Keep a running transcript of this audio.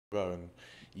And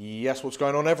yes, what's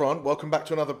going on, everyone? Welcome back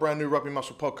to another brand new Rugby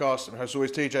Muscle podcast. I'm host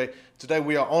always TJ. Today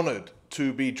we are honoured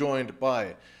to be joined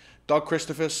by Doug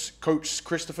Christophers,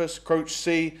 Coach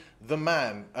C, the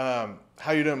man.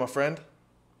 How you doing, my friend?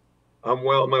 I'm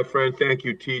well, my friend. Thank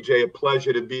you, TJ. A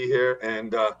pleasure to be here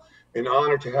and an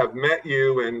honor to have met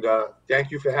you. And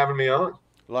thank you for having me on.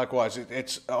 Likewise,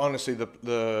 it's honestly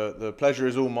the pleasure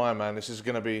is all mine, man. This is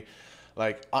going to be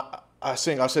like I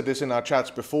think I said this in our chats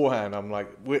beforehand. I'm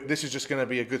like, this is just going to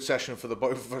be a good session for the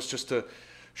both of us just to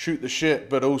shoot the shit,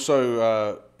 but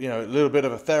also a little bit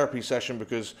of a therapy session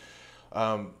because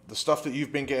the stuff that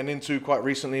you've been getting into quite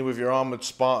recently with your Armored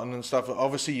Spartan and stuff.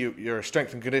 Obviously, you're a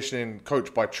strength and conditioning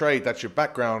coach by trade. That's your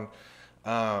background.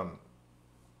 And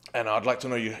I'd like to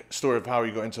know your story of how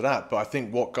you got into that. But I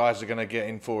think what guys are going to get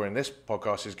in for in this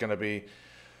podcast is going to be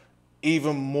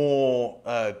even more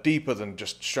deeper than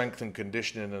just strength and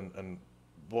conditioning and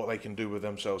what they can do with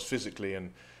themselves physically.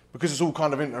 And because it's all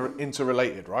kind of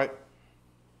interrelated, right?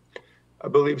 I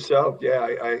believe so. Yeah,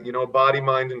 body,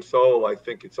 mind, and soul. I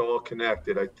think it's all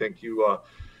connected. I think you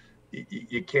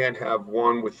can't have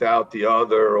one without the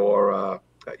other, or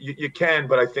you can,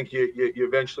 but I think you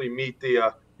eventually meet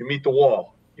the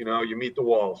wall. You meet the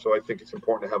wall. So I think it's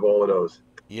important to have all of those.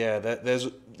 Yeah, there's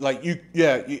like you're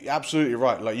absolutely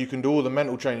right. Like you can do all the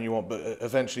mental training you want, but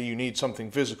eventually you need something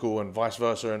physical and vice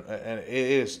versa. And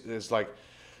there's like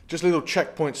just little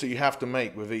checkpoints that you have to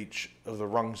make with each of the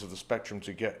rungs of the spectrum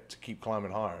to keep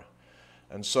climbing higher.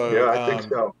 And so, Yeah, I think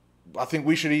so. I think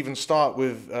we should even start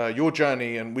with your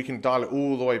journey, and we can dial it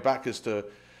all the way back as to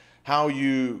how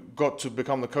you got to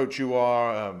become the coach you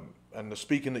are and the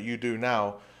speaking that you do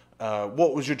now.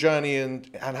 What was your journey and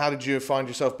how did you find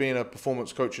yourself being a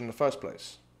performance coach in the first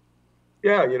place?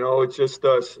 Yeah, it's just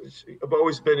I've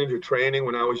always been into training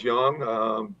when I was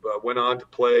young. Went on to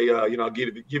play. I'll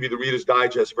give you the Reader's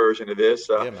Digest version of this.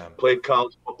 Yeah, man. Played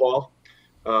college football.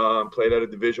 Played at a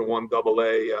Division I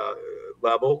AA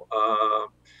level.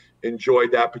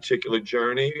 Enjoyed that particular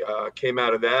journey. Came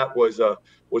out of that was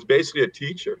basically a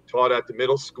teacher. Taught at the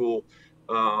middle school.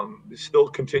 Still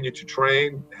continued to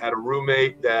train. Had a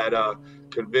roommate that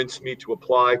convinced me to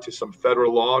apply to some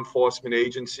federal law enforcement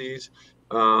agencies.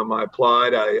 I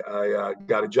applied. I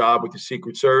got a job with the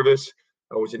Secret Service.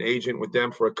 I was an agent with them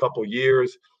for a couple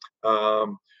years.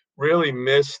 Really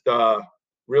missed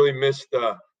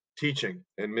teaching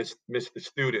and missed the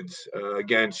students.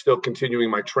 Again, still continuing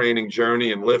my training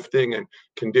journey and lifting and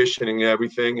conditioning and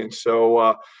everything. And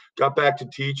so got back to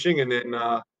teaching and then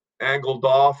angled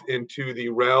off into the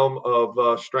realm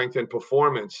of strength and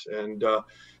performance. And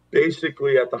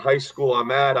basically at the high school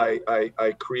I'm at,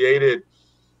 I created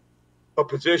a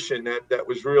position that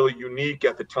was really unique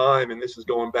at the time. And this is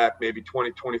going back maybe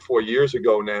 20, 24 years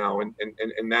ago now. And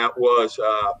that was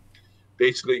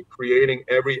basically creating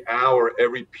every hour,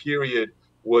 every period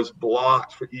was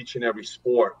blocked for each and every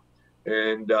sport.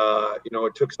 And,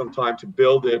 it took some time to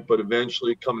build it, but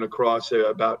eventually coming across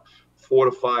about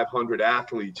 400 to 500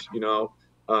 athletes,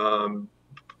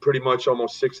 pretty much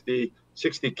almost 60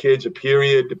 kids a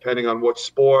period, depending on what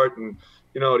sport. And,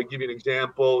 to give you an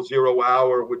example, 0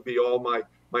 hour would be all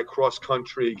my cross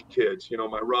country kids,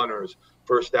 my runners.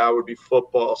 First hour would be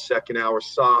football, second hour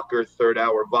soccer, third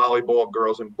hour volleyball,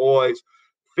 girls and boys,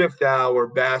 fifth hour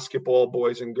basketball,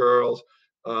 boys and girls,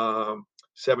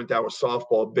 seventh hour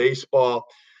softball, baseball.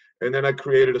 And then I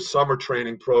created a summer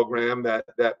training program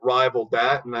that rivaled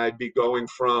that. And I'd be going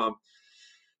from,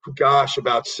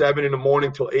 about 7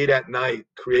 a.m. till 8 p.m.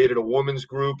 Created a women's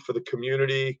group for the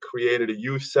community, created a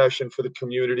youth session for the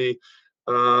community.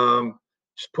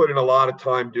 Just put in a lot of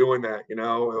time doing that.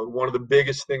 One of the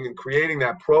biggest things in creating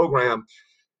that program,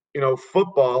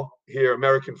 football here,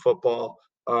 American football,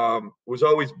 was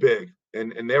always big,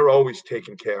 and they're always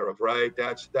taken care of, right?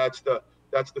 That's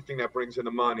the thing that brings in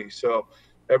the money. So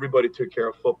everybody took care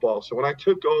of football. So when I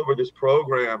took over this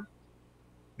program,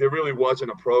 there really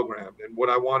wasn't a program. And what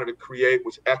I wanted to create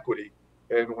was equity.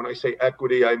 And when I say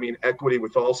equity, I mean equity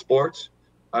with all sports.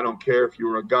 I don't care if you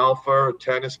were a golfer, a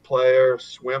tennis player,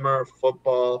 swimmer,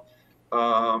 football,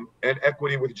 and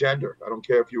equity with gender. I don't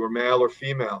care if you were male or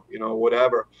female,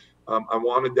 whatever. I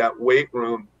wanted that weight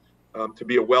room to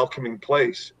be a welcoming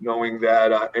place, knowing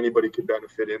that anybody could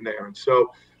benefit in there. And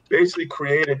so basically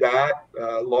created that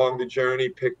along the journey,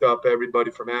 picked up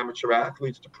everybody from amateur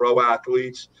athletes to pro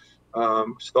athletes,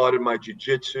 started my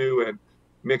jiu-jitsu and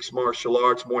mixed martial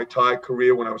arts, Muay Thai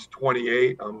career when I was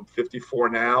 28. I'm 54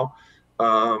 now.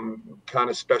 Kind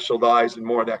of specialized in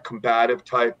more of that combative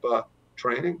type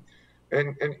training.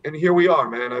 And here we are,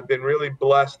 man. I've been really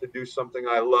blessed to do something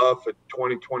I love for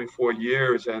 20, 24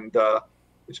 years. And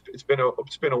it's been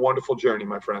a wonderful journey,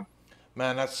 my friend.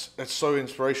 Man, that's so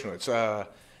inspirational.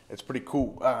 It's pretty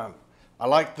cool. I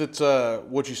like that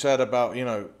what you said about, you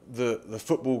know, the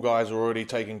football guys are already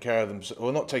taking care of themselves,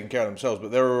 well, not taking care of themselves,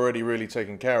 but they're already really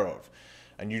taken care of,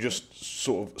 and you just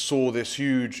sort of saw this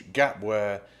huge gap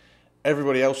where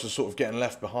everybody else was sort of getting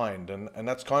left behind, and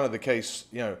that's kind of the case,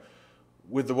 you know,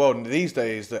 with the world these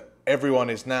days, that everyone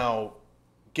is now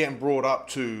getting brought up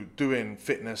to doing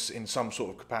fitness in some sort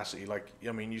of capacity. Like,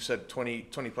 I mean, you said 20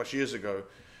 plus years ago,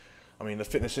 I mean, the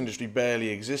fitness industry barely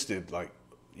existed, like,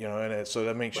 you know, and so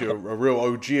that makes you a real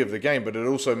OG of the game, but it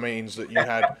also means that you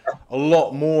had a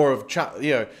lot more of,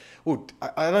 you know, well,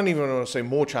 I don't even want to say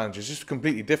more challenges, just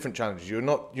completely different challenges. You're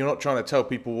not trying to tell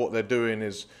people what they're doing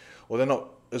is, or they're not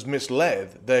as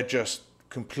misled, they're just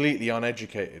completely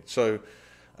uneducated. So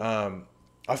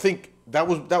I think that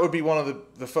would be one of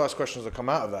the first questions that come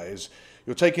out of that is,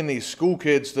 you're taking these school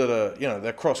kids that are, you know,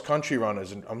 they're cross-country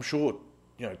runners, and I'm sure,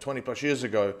 you know, 20 plus years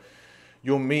ago,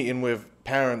 you're meeting with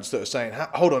parents that are saying,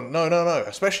 hold on, no,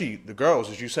 especially the girls,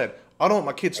 as you said, I don't want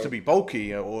my kids to be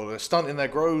bulky, or they're stunting their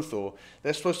growth, or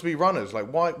they're supposed to be runners.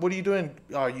 Like, why? What are you doing?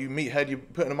 You meathead, you're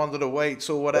putting them under the weights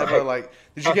or whatever. Right. Like,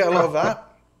 did you get a lot of that?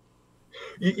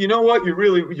 You know what? You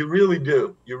really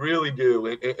do. You really do.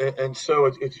 And so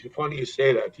it's funny you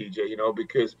say that, TJ, you know,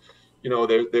 because, you know,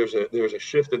 there's a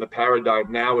shift in the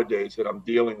paradigm nowadays that I'm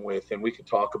dealing with, and we can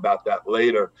talk about that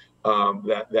later.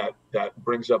 That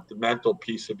brings up the mental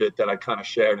piece of it that I kind of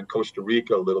shared in Costa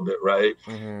Rica a little bit, right?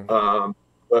 Mm-hmm.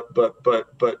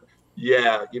 But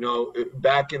yeah, you know,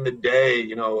 back in the day,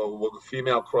 you know, a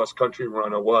female cross country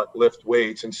runner, lift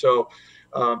weights, and so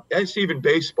that's even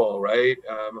baseball, right?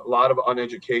 A lot of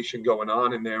uneducation going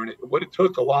on in there, and what it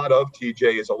took a lot of,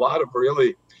 TJ, is a lot of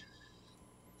really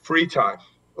free time.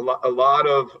 A lot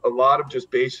of just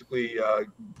basically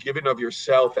giving of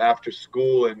yourself after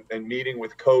school, and meeting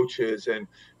with coaches, and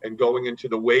going into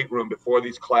the weight room before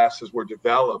these classes were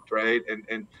developed, right?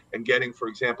 And getting, for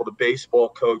example, the baseball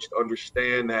coach to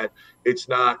understand that it's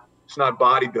not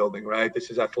bodybuilding, right?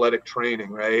 This is athletic training,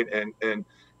 right? And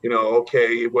you know,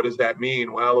 okay, what does that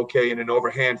mean? Well, okay, in an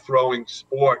overhand throwing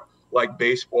sport like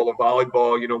baseball or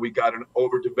volleyball, you know, we got an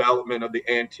overdevelopment of the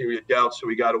anterior delt, so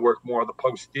we got to work more of the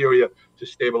posterior to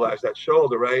stabilize that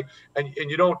shoulder, right? And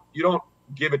you don't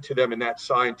give it to them in that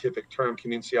scientific term,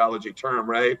 kinesiology term,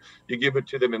 right? You give it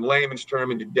to them in layman's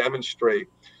term, and you demonstrate.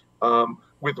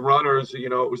 With runners, you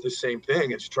know, it was the same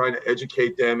thing. It's trying to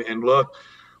educate them, and look,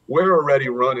 we're already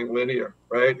running linear,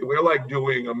 right? We're like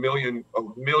doing a million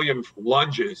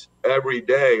lunges every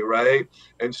day, right?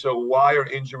 And so why are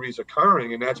injuries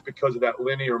occurring? And that's because of that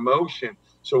linear motion.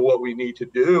 So what we need to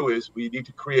do is we need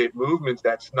to create movements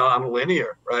that's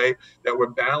non-linear, right? That we're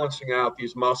balancing out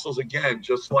these muscles, again,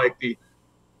 just like the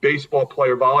baseball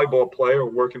player, volleyball player,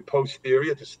 working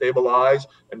posterior to stabilize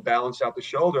and balance out the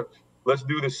shoulder. Let's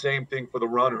do the same thing for the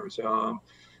runners.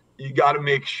 You got to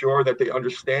make sure that they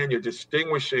understand you're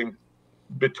distinguishing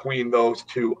between those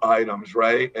two items,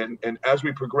 right? And as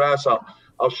we progress,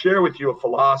 I'll share with you a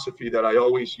philosophy that I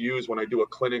always use when I do a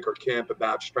clinic or camp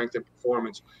about strength and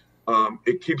performance.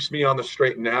 It keeps me on the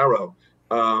straight and narrow.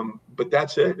 But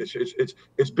that's it.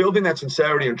 It's building that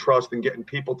sincerity and trust, and getting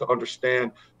people to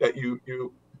understand that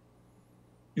you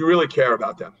really care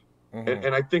about them. Mm-hmm.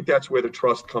 And I think that's where the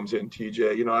trust comes in,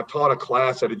 TJ. You know, I've taught a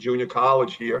class at a junior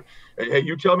college here. And, hey,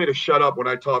 you tell me to shut up when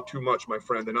I talk too much, my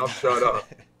friend, and I'll shut up.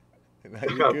 No,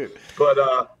 you're good. But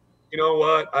you know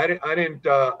what? I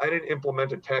didn't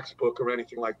implement a textbook or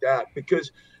anything like that,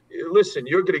 because listen,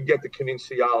 you're going to get the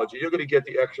kinesiology, you're going to get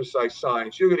the exercise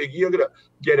science, you're going to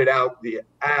get it out the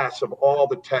ass of all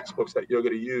the textbooks that you're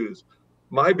going to use.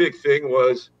 My big thing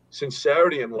was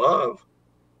sincerity and love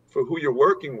for who you're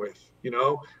working with. You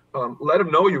know. Let them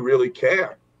know you really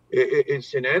care.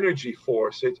 It's an energy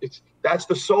force. That's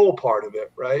the soul part of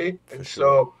it, right? And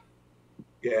so,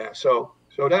 yeah. So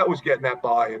that was getting that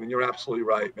buy-in, and you're absolutely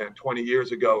right, man. 20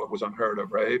 years ago, it was unheard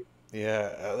of, right?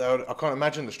 Yeah, I can't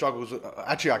imagine the struggles.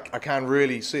 Actually, I can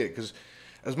really see it, because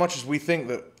as much as we think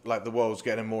that like the world's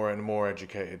getting more and more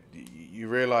educated, you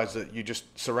realize that you're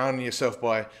just surrounding yourself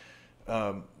by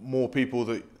more people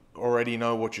that already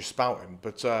know what you're spouting.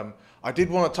 But I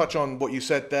did want to touch on what you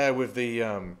said there with the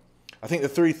I think the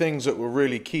three things that were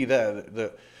really key there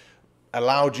that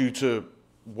allowed you to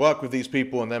work with these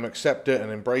people and them accept it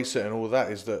and embrace it and all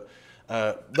that is that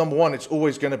number one, it's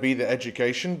always going to be the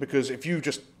education, because if you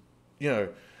just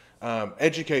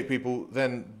educate people,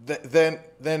 then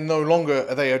no longer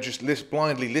are they just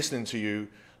blindly listening to you.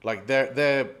 Like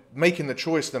they're making the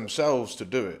choice themselves to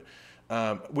do it.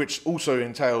 Which also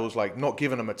entails like not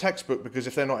giving them a textbook, because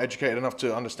if they're not educated enough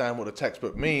to understand what a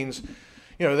textbook means,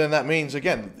 you know, then that means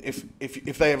again,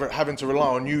 if they ever having to rely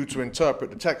on you to interpret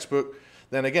the textbook,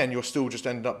 then again you're still just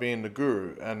ended up being the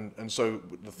guru. And so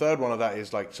the third one of that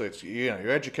is like, so it's, you know,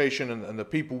 your education and the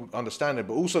people understanding,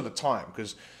 but also the time,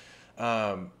 because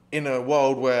in a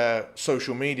world where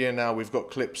social media now, we've got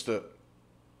clips that,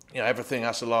 you know, everything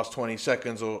has to last 20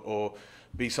 seconds or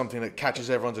be something that catches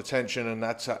everyone's attention, and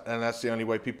that's the only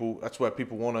way that's where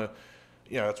people want to,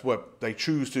 you know, that's where they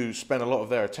choose to spend a lot of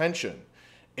their attention.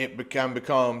 It can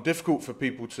become difficult for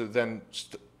people to then,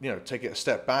 you know, take it a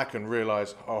step back and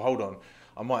realize, oh, hold on,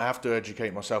 I might have to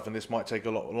educate myself, and this might take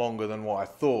a lot longer than what I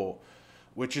thought,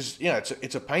 which is, you know,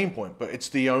 it's a pain point, but it's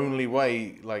the only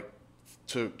way, like,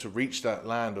 to reach that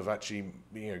land of actually,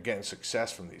 you know, getting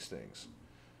success from these things.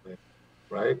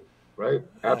 Right.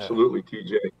 Absolutely,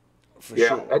 TJ. For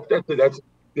sure.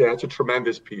 That's a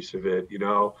tremendous piece of it, you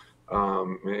know.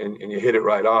 And you hit it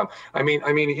right on. I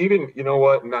mean, even, you know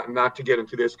what, not to get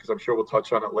into this, because I'm sure we'll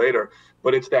touch on it later,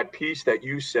 but it's that piece that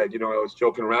you said, you know, I was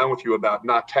joking around with you about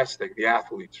not testing the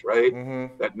athletes, right?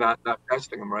 Mm-hmm. That not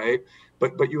testing them, right?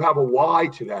 But you have a why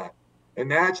to that. And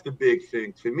that's the big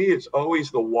thing. To me, it's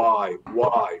always the why,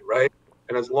 right?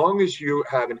 And as long as you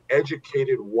have an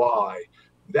educated why,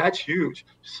 that's huge.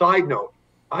 Side note,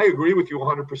 I agree with you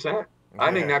 100%.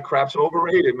 I think that crap's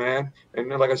overrated, man. And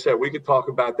like I said, we could talk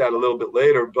about that a little bit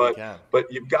later, but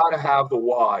you've got to have the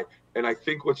why. And I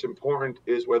think what's important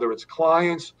is whether it's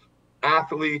clients,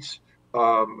 athletes,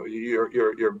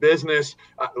 your business,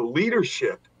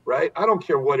 leadership, right? I don't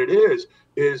care what it is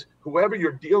whoever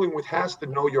you're dealing with has to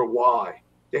know your why.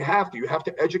 They have to. You have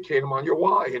to educate them on your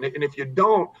why. And if you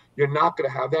don't, you're not going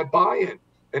to have that buy-in.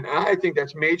 And I think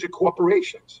that's major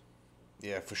corporations.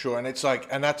 Yeah, for sure. And it's like,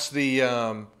 and that's the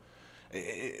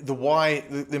why.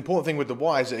 The important thing with the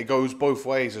why is that it goes both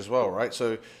ways as well, right?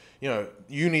 So, you know,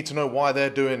 you need to know why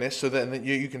they're doing this, so that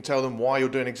you can tell them why you're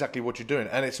doing exactly what you're doing.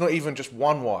 And it's not even just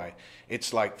one why.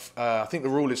 It's like, I think the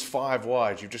rule is 5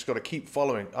 whys. You've just got to keep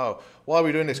following. Oh, why are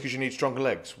we doing this? Because you need stronger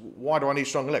legs. Why do I need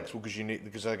stronger legs? Well,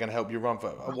 because they're going to help you run for.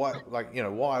 Why? Like, you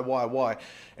know, why?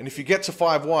 And if you get to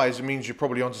 5 whys, it means you're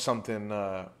probably onto something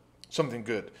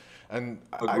good. And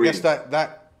Agreed. I guess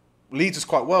that leads us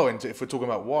quite well into, if we're talking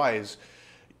about whys.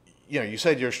 You know, you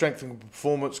said you're a strength and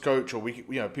performance coach, or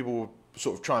people will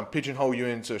sort of try and pigeonhole you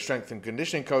into a strength and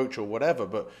conditioning coach or whatever,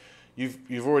 but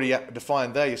you've already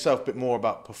defined there yourself a bit more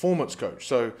about performance coach.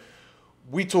 So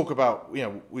we talk about, you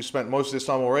know, we spent most of this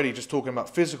time already just talking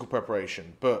about physical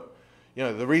preparation, but, you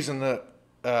know, the reason that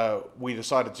we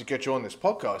decided to get you on this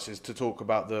podcast is to talk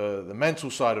about the mental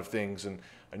side of things and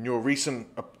your recent,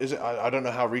 I don't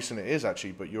know how recent it is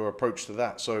actually, but your approach to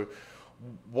that. So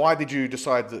why did you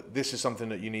decide that this is something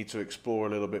that you need to explore a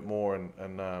little bit more?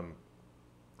 And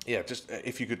just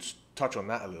if you could touch on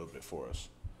that a little bit for us.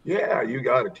 Yeah, you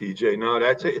got it, TJ. No,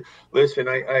 that's it. Listen,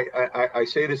 I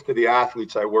say this to the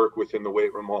athletes I work with in the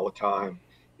weight room all the time.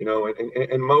 You know,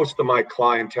 and most of my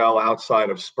clientele outside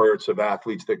of spurts of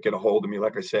athletes that get a hold of me,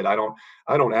 like I said, I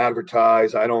don't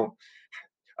advertise.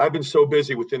 I've been so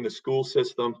busy within the school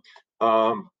system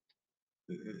that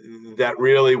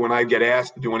really, when I get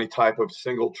asked to do any type of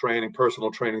single training,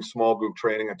 personal training, small group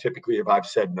training, I've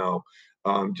said no,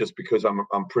 just because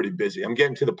I'm pretty busy. I'm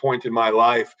getting to the point in my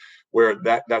life where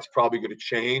that's probably going to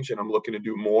change, and I'm looking to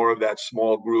do more of that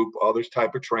small group, others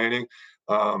type of training.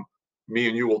 Me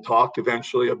and you will talk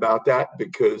eventually about that,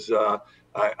 because I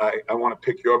want to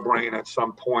pick your brain at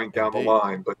some point down the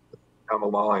line, but down the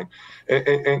line.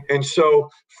 And so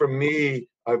for me,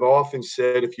 I've often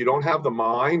said, if you don't have the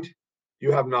mind,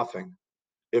 you have nothing.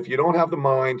 If you don't have the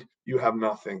mind, you have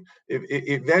nothing.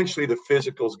 Eventually, the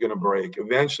physical is going to break.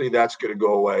 Eventually, that's going to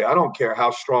go away. I don't care how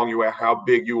strong you are, how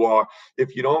big you are.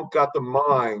 If you don't got the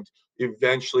mind,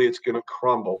 eventually it's going to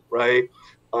crumble, right?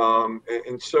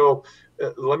 And so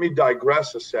let me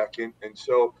digress a second. And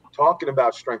so talking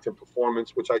about strength and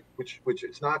performance, which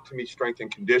it's not to me strength and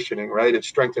conditioning, right? It's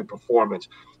strength and performance.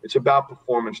 It's about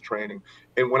performance training.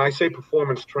 And when I say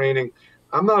performance training,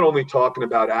 I'm not only talking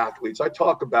about athletes, I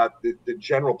talk about the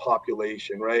general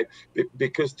population, right?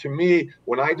 Because to me,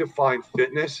 when I define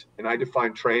fitness and I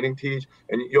define training, Teach,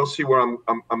 and you'll see where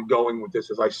I'm going with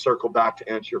this as I circle back to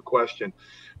answer your question.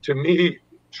 To me,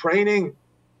 training,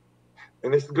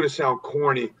 and this is going to sound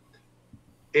corny,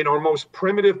 in our most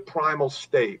primitive primal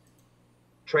state,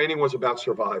 training was about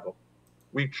survival.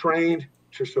 We trained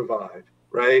to survive,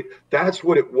 right? That's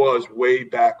what it was way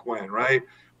back when, right?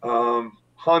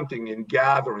 Hunting and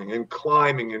gathering and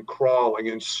climbing and crawling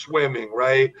and swimming,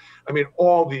 right? I mean,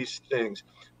 all these things.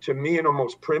 To me, in a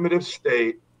most primitive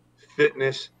state,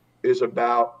 fitness is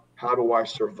about, how do I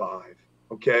survive?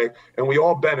 Okay. And we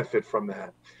all benefit from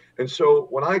that. And so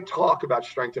when I talk about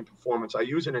strength and performance, I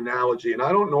use an analogy, and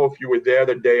I don't know if you were there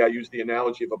the day I used the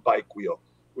analogy of a bike wheel.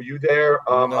 Were you there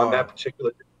on that No.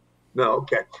 particular? No.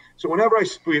 Okay. So whenever I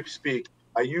speak,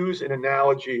 I use an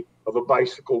analogy of a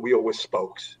bicycle wheel with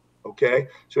spokes. Okay.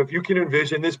 So if you can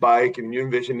envision this bike and you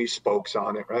envision these spokes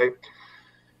on it, right?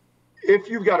 If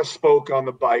you've got a spoke on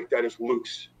the bike that is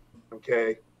loose,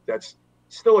 okay, that's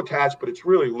still attached, but it's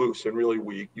really loose and really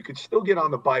weak, you could still get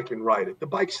on the bike and ride it. The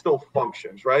bike still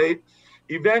functions, right?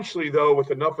 Eventually, though,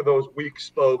 with enough of those weak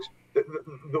spokes,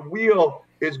 the wheel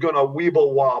is going to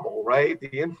weeble wobble, right? The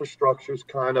infrastructure is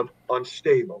kind of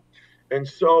unstable. And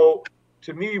so,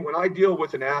 to me, when I deal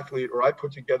with an athlete or I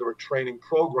put together a training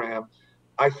program,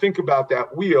 I think about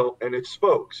that wheel and its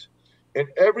spokes. And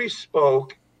every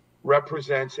spoke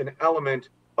represents an element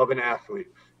of an athlete.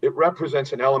 It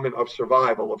represents an element of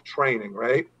survival, of training,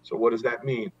 right? So what does that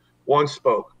mean? One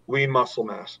spoke, lean muscle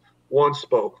mass. One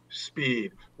spoke,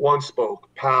 speed. One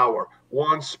spoke, power.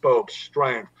 One spoke,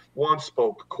 strength. One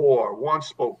spoke, core. One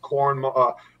spoke, core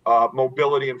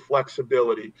mobility and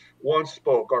flexibility. One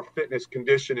spoke, our fitness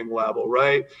conditioning level,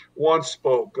 right? One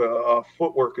spoke,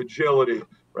 footwork agility,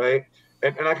 right?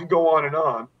 And I could go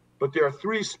on, but there are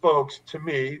three spokes to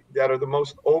me that are the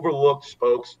most overlooked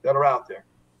spokes that are out there.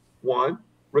 One,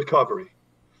 recovery.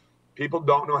 People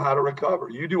don't know how to recover.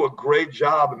 You do a great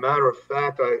job. As a matter of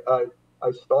fact,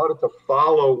 I started to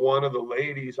follow one of the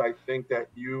ladies I think that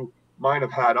you might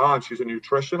have had on. She's a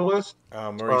nutritionalist.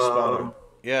 Marie Spano.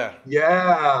 Yeah.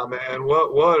 Yeah, man.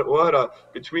 What a,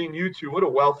 between you two, what a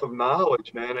wealth of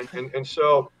knowledge, man. And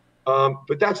so,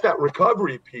 but that's that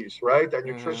recovery piece, right? That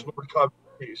nutritional recovery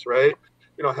piece, right?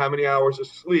 You know, how many hours of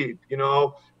sleep, you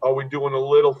know, are we doing the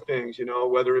little things, you know,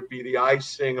 whether it be the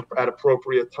icing at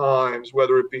appropriate times,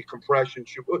 whether it be compression,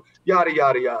 yada,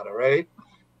 yada, yada, right?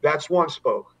 That's one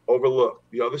spoke overlooked.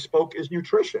 The other spoke is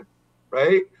nutrition,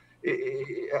 right?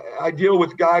 I deal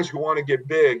with guys who want to get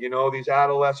big, you know, these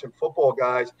adolescent football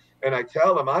guys, and I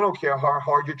tell them, I don't care how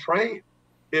hard you train.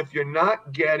 If you're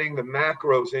not getting the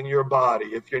macros in your body,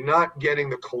 if you're not getting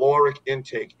the caloric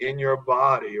intake in your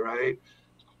body, right,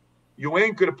 you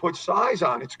ain't going to put size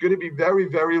on. It's going to be very,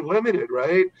 very limited,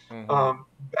 right?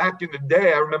 Back in the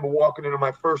day, I remember walking into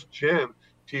my first gym,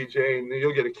 TJ, and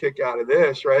you'll get a kick out of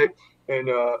this, right? And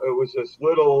it was this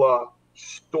little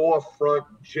storefront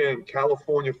gym,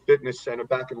 California Fitness Center,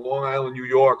 back in Long Island, New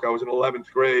York. I was in 11th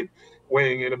grade,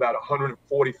 weighing in about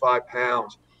 145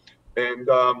 pounds. And,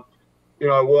 you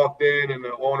know, I walked in and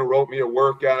the owner wrote me a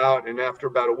workout. And after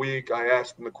about a week, I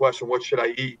asked him the question, what should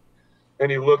I eat? And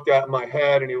he looked at my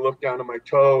head and he looked down at my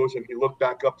toes and he looked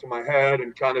back up to my head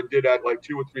and kind of did that like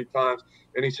 2 or 3 times.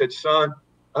 And he said, son,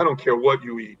 I don't care what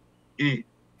you eat.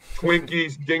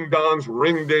 Twinkies, ding dongs,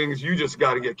 ring dings. You just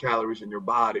got to get calories in your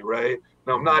body, right?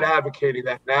 Now, I'm not advocating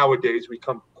that nowadays. We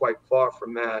come quite far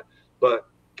from that, but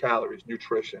calories,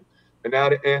 nutrition. And now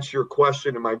to answer your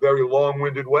question in my very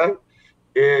long-winded way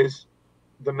is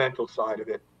the mental side of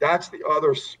it. That's the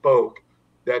other spoke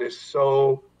that is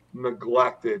so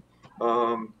neglected.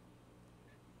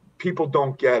 People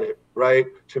don't get it, right?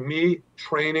 To me,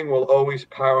 training will always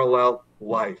parallel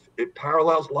life. It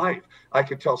parallels life. I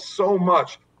could tell so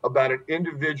much about an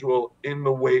individual in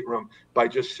the weight room by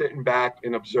just sitting back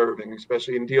and observing,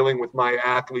 especially in dealing with my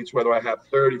athletes, whether I have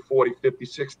 30, 40, 50,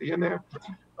 60 in there.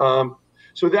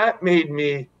 So that made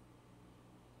me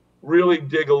really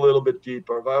dig a little bit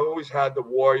deeper. I've always had the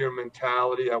warrior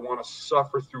mentality. I want to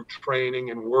suffer through training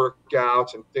and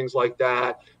workouts and things like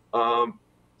that.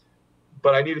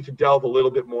 But I needed to delve a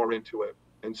little bit more into it.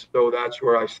 And so that's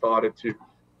where I started to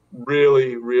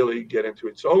really, really get into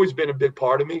it. It's always been a big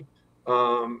part of me.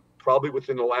 Probably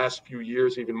within the last few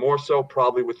years, even more so,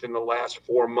 probably within the last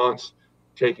 4 months,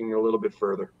 taking it a little bit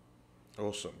further.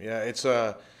 Awesome. Yeah, it's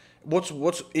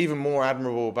what's even more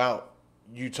admirable about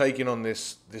you taking on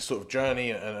this sort of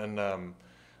journey and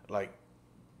like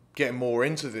getting more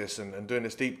into this and doing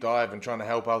this deep dive and trying to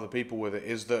help other people with it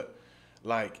is that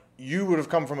like you would have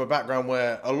come from a background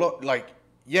where a lot like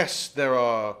yes there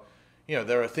are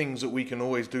things that we can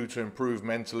always do to improve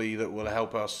mentally that will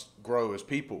help us grow as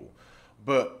people,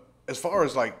 but as far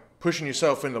as like pushing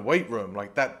yourself in the weight room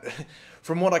like that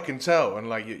from what I can tell, and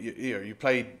like you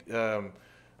played a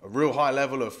real high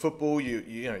level of football,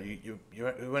 you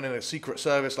went in a secret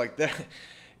service like that.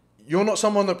 You're not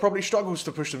someone that probably struggles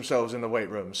to push themselves in the weight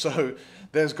room, so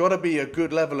there's got to be a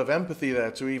good level of empathy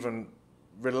there to even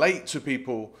relate to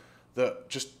people that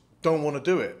just don't want to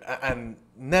do it and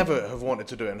never have wanted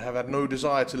to do it and have had no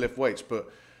desire to lift weights,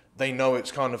 but they know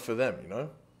it's kind of for them, you know?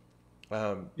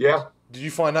 Yeah. Did you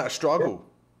find that a struggle?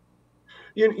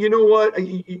 You know what,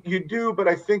 you do, but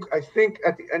I think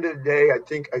at the end of the day, I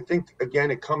think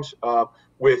again, it comes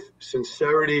with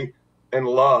sincerity and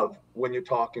love when you're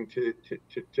talking to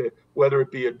whether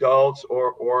it be adults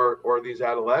or these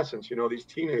adolescents, these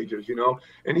teenagers,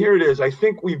 and here it is. I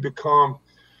think we've become,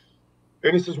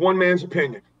 and this is one man's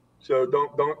opinion, so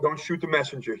don't shoot the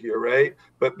messenger here, right?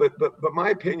 But my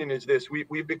opinion is this: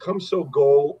 we've become so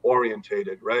goal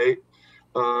orientated, right?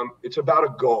 It's about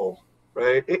a goal,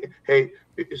 right?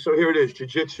 So here it is,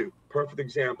 jiu-jitsu, perfect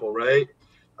example, right?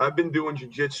 I've been doing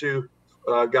jiu-jitsu,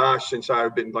 since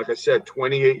I've been, like I said,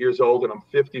 28 years old, and I'm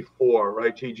 54,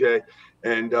 right, TJ?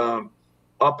 And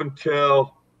up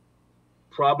until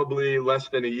probably less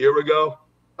than a year ago,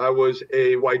 I was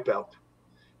a white belt.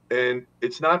 And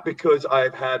it's not because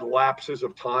I've had lapses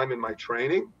of time in my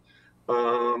training.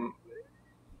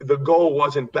 The goal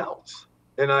wasn't belts.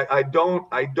 And I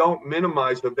don't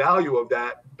minimize the value of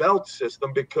that belt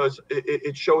system, because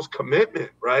it shows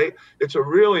commitment, right? It's a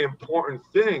really important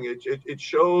thing. It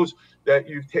shows that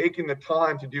you've taken the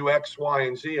time to do X, Y,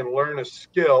 and Z and learn a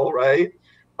skill, right?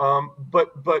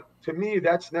 But to me,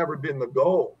 that's never been the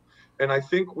goal. And I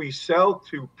think we sell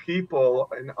to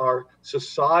people in our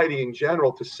society in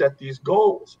general to set these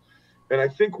goals. And I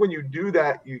think when you do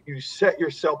that, you set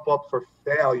yourself up for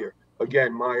failure.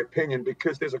 Again, my opinion,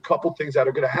 because there's a couple things that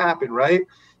are going to happen, right?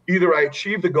 Either I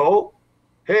achieve the goal.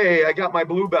 Hey, I got my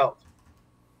blue belt.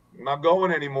 I'm not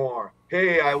going anymore.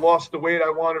 Hey, I lost the weight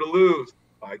I wanted to lose.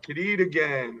 I could eat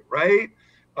again, right?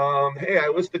 Hey, I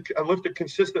lifted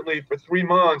consistently for 3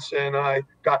 months and I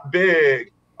got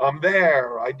big. I'm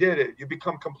there. I did it. You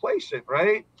become complacent,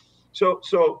 right?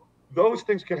 So those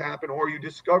things can happen, or you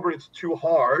discover it's too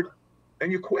hard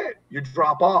and you quit, you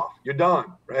drop off, you're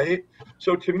done, right?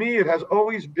 So to me, it has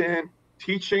always been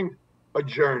teaching a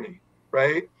journey,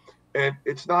 right? And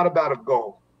it's not about a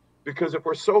goal, because if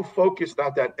we're so focused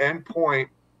at that end point,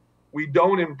 we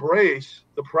don't embrace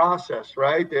the process,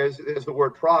 right? There's the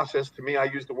word process. To me, I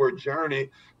use the word journey.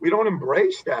 We don't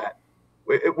embrace that.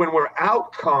 When we're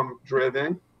outcome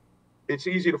driven, it's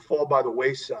easy to fall by the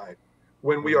wayside.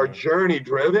 When we are journey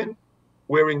driven,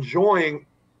 we're enjoying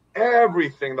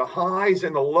everything, the highs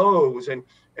and the lows, and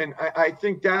I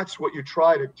think that's what you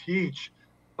try to teach,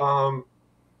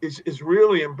 is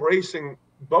really embracing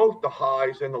both the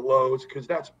highs and the lows, because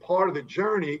that's part of the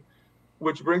journey.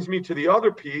 Which brings me to the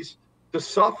other piece, the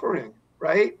suffering,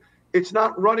 right? It's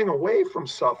not running away from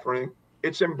suffering,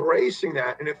 it's embracing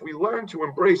that. And if we learn to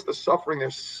embrace the suffering,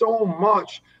 there's so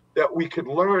much that we could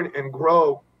learn and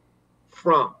grow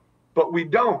from, but we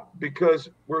don't, because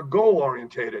we're goal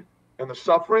orientated. And the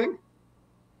suffering,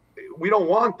 we don't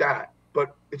want that,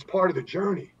 but it's part of the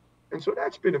journey. And so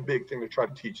that's been a big thing to try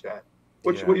to teach that.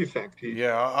 What do you think, Pete?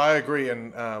 Yeah, I agree.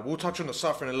 And we'll touch on the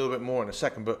suffering a little bit more in a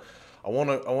second, but I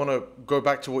want to go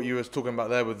back to what you were talking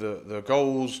about there with the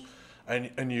goals,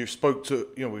 and you spoke to,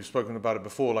 we've spoken about it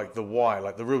before, like the why,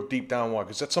 like the real deep down why,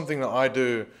 because that's something that I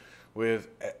do with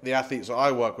the athletes that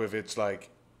I work with. It's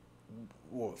like,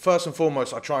 well, first and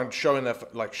foremost, I try and shove it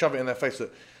in their face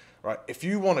that, right, if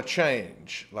you want to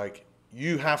change, like,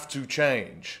 you have to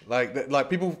change. Like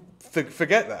people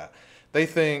forget that. They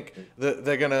think that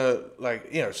they're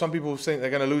gonna, some people think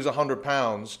they're gonna lose 100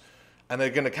 pounds and they're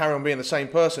gonna carry on being the same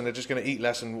person. They're just gonna eat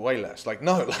less and weigh less. Like,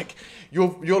 no, like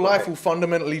your life will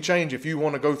fundamentally change if you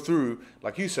want to go through,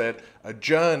 like you said, a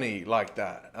journey like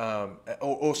that.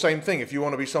 Or same thing, if you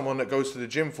want to be someone that goes to the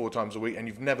gym 4 times a week and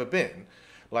you've never been,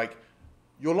 like,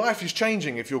 your life is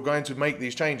changing if you're going to make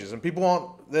these changes. And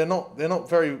people they're not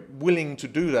very willing to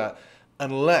do that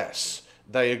unless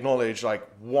they acknowledge, like,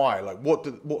 why, like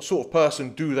what sort of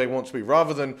person do they want to be,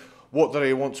 rather than what do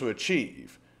they want to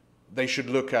achieve. They should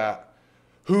look at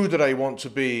who do they want to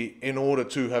be in order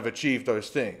to have achieved those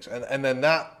things. And then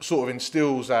that sort of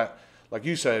instills that, like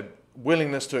you said,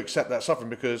 willingness to accept that suffering,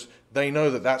 because they know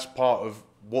that that's part of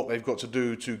what they've got to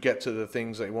do to get to the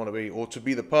things they want to be, or to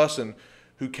be the person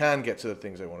who can get to the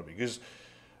things they want to be. Because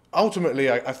ultimately,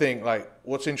 I think, like,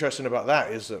 what's interesting about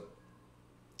that is that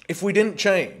if we didn't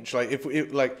change, like, if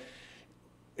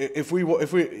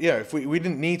we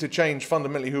didn't need to change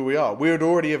fundamentally who we are, we would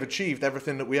already have achieved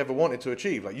everything that we ever wanted to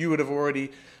achieve. Like, you would have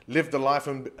already lived the life,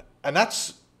 and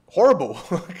that's horrible,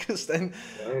 because then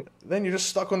you're just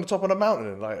stuck on the top of the mountain,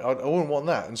 and, like, I wouldn't want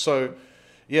that. And so,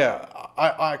 yeah,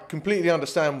 I completely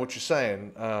understand what you're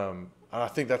saying, and I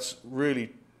think that's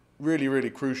really, really, really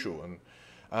crucial. And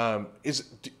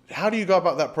how do you go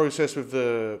about that process with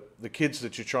the kids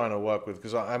that you're trying to work with?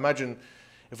 Because I imagine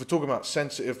if we're talking about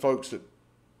sensitive folks that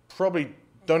probably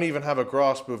don't even have a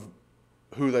grasp of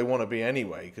who they want to be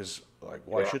anyway, because, like,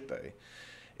 why should they?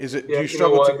 Do you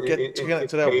struggle to get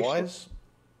to their whys?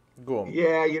 Go on.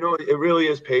 Yeah, it really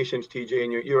is patience, TJ,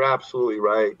 and you're absolutely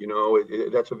right.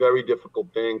 That's a very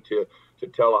difficult thing to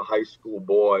tell a high school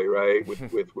boy, right,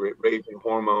 with raising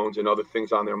hormones and other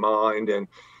things on their mind, and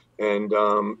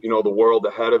the world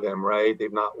ahead of them, right?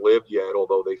 They've not lived yet,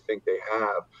 although they think they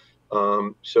have.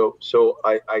 So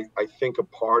I think a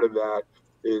part of that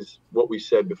is what we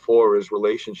said before is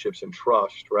relationships and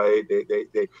trust, right?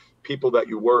 They people that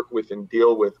you work with and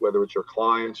deal with, whether it's your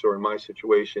clients or in my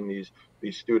situation,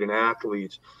 these student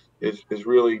athletes, is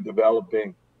really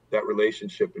developing that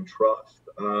relationship and trust.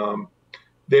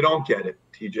 They don't get it,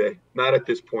 TJ, not at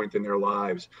this point in their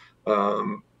lives.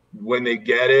 When they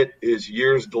get it is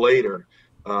years later,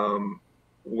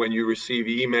 when you receive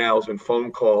emails and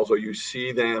phone calls, or you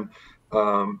see them,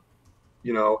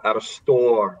 at a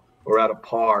store or at a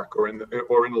park or in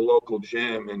the local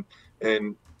gym,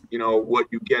 and what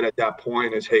you get at that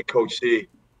point is, hey, Coach C,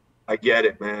 I get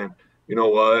it, man. You know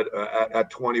what? At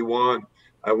 21,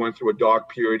 I went through a dark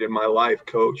period in my life,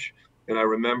 Coach. And I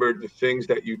remembered the things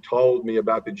that you told me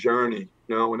about the journey,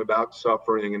 and about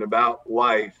suffering and about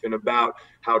life and about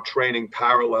how training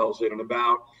parallels it and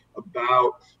about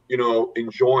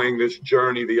enjoying this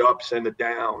journey, the ups and the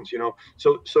downs,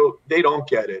 So they don't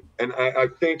get it. And I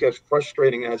think, as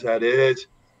frustrating as that is,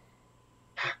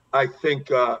 I think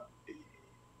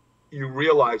you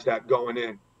realize that going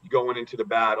into the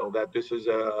battle, that this is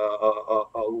a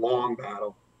long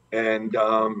battle, and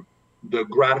the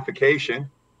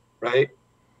gratification, right,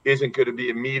 isn't going to be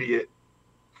immediate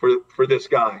for this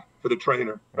guy, for the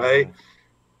trainer, right?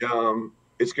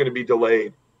 It's going to be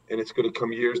delayed, and it's going to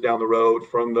come years down the road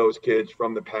from those kids,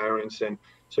 from the parents, and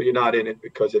so you're not in it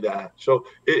because of that. So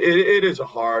it is a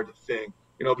hard thing,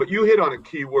 But you hit on a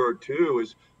key word too,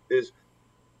 is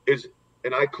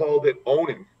and I called it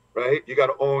owning, right? You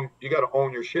got to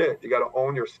own your shit. You got to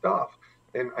own your stuff.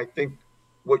 And I think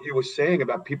what you were saying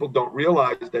about people don't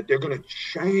realize that they're going to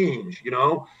change,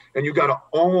 and you got to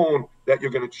own that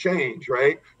you're going to change,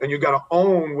 right? And you got to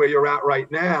own where you're at right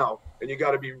now. And you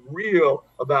got to be real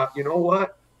about,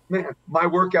 what, man, my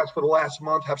workouts for the last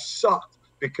month have sucked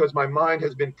because my mind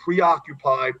has been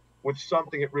preoccupied with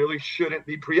something it really shouldn't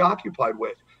be preoccupied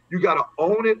with. You got to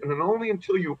own it. And then only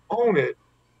until you own it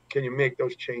can you make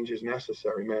those changes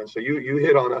necessary, man. So you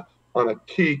hit on a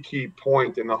key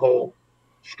point in the whole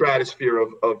stratosphere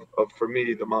of for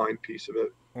me, the mind piece of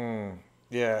it.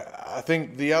 Yeah, I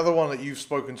think the other one that you've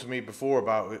spoken to me before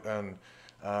about, and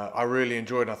I really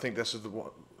enjoyed, and I think this is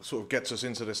what sort of gets us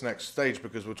into this next stage,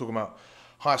 because we're talking about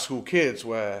high school kids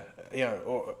where,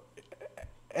 or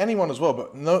anyone as well,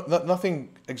 but nothing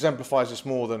exemplifies this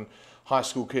more than high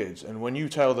school kids. And when you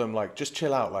tell them, like, just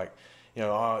chill out, like,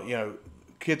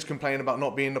 kids complain about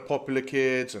not being the popular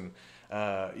kids, and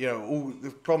all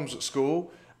the problems at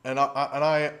school. And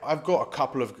I've got a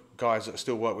couple of guys that I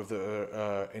still work with that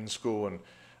are in school, and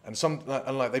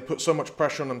like they put so much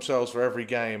pressure on themselves for every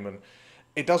game, and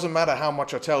it doesn't matter how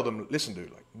much I tell them, listen,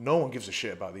 dude, like, no one gives a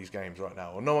shit about these games right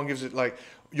now, or no one gives it, like,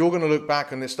 you're going to look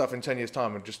back on this stuff in 10 years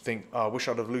time and just think, oh, I wish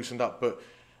I'd have loosened up. But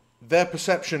their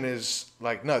perception is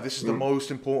like, no, this is the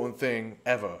most important thing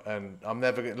ever, and I'm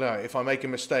never going to, if I make a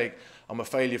mistake, I'm a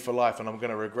failure for life, and I'm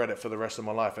going to regret it for the rest of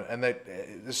my life. And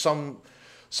there's some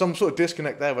sort of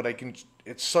disconnect there where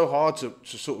it's so hard to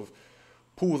sort of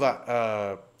pull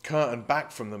that curtain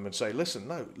back from them and say, listen,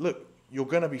 no, look, you're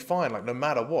going to be fine, like, no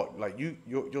matter what, like,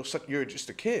 you're just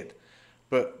a kid.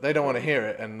 But they don't want to hear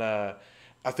it. And I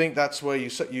think that's where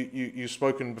you've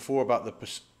spoken before about the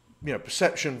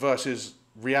perception versus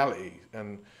reality.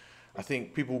 And I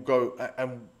think people go,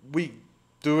 and we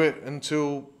do it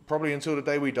probably until the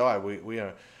day we die.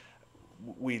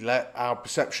 We let our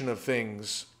perception of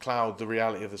things cloud the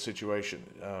reality of the situation.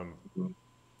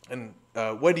 And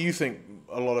where do you think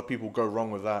a lot of people go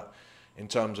wrong with that in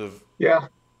terms of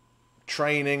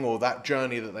training or that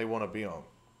journey that they want to be on?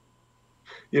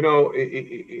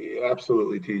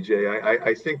 Absolutely, TJ.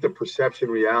 I think the perception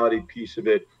reality piece of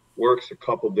it works a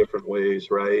couple different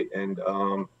ways, right? And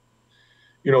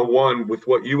one, with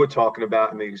what you were talking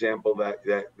about in the example that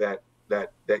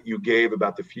you gave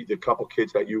about the couple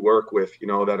kids that you work with,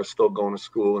 that are still going to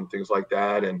school and things like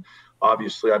that. And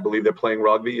obviously, I believe they're playing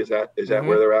rugby. Is that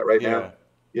where they're at right now?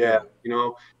 Yeah.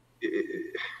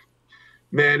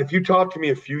 Man, if you talked to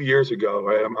me a few years ago,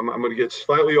 right, I'm going to get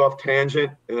slightly off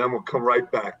tangent, and then we'll come right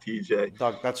back, TJ.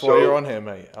 Doug, that's why you're on here,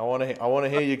 mate. I want to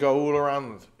hear you go all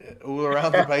around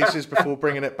the bases before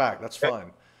bringing it back. That's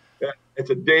fine. It's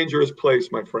a dangerous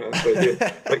place, my friend.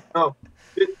 But no,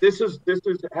 this is.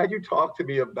 Had you talked to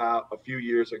me about a few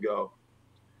years ago,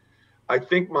 I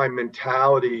think my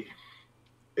mentality,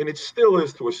 and it still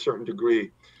is to a certain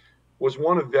degree, was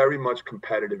one of very much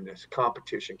competitiveness,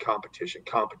 competition, competition,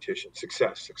 competition,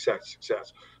 success, success,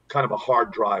 success, kind of a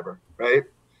hard driver, right?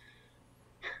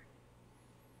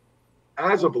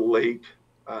 As of late,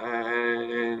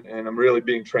 and I'm really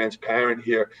being transparent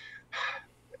here,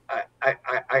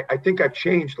 I think I've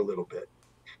changed a little bit.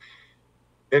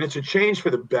 And it's a change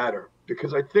for the better,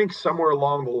 because I think somewhere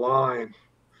along the line,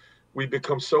 we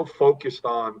become so focused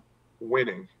on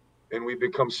winning and we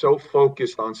become so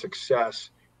focused on success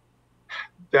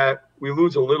that we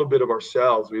lose a little bit of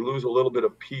ourselves. We lose a little bit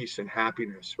of peace and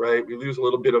happiness, right? We lose a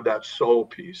little bit of that soul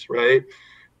piece, right?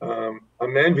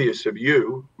 I'm envious of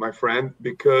you, my friend,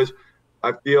 because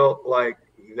I feel like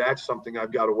that's something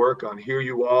I've got to work on. Here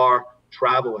you are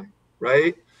traveling,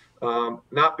 right?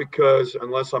 Not because,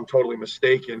 unless I'm totally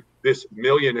mistaken, this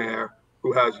millionaire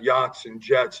who has yachts and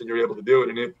jets and you're able to do it.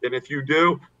 And if you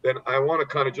do, then I want to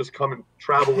kind of just come and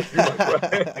travel with you, my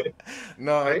friend.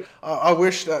 No, Right? I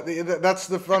wish that's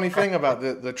the funny thing about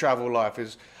the travel life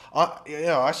is,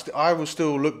 I will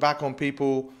still look back on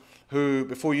people who,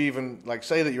 before you even like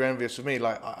say that you're envious of me,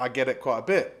 like I get it quite a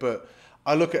bit, but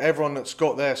I look at everyone that's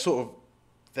got their sort of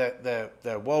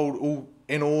their world all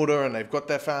in order and they've got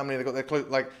their family, they've got their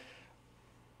clothes. Like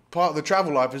part of the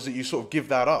travel life is that you sort of give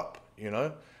that up, you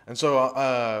know. And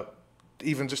so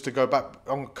even just to go back,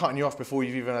 I'm cutting you off before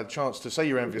you've even had a chance to say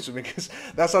you're envious of me, because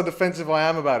that's how defensive I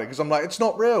am about it. Because I'm like, it's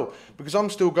not real. Because I'm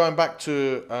still going back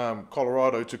to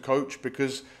Colorado to coach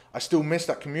because I still miss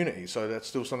that community. So that's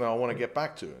still something I want to get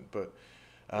back to. But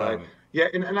Right. Yeah,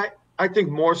 and I think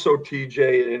more so,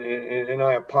 TJ, and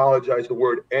I apologize, the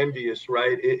word envious,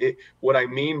 right? What I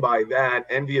mean by that,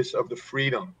 envious of the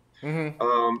freedom,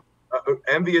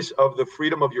 envious of the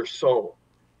freedom of your soul.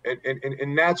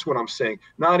 And that's what I'm saying.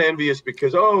 Not envious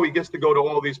because, oh, he gets to go to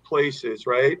all these places,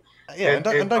 right? yeah, and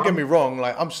don't get I'm, me wrong,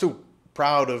 like I'm still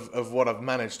proud of what I've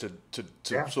managed to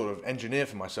yeah, sort of engineer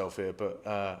for myself here. But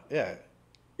yeah,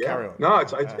 yeah. carry on. No,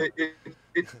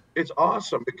 it's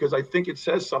awesome because I think it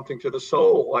says something to the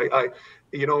soul.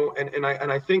 And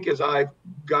I think as I've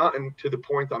gotten to the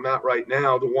point I'm at right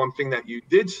now, the one thing that you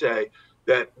did say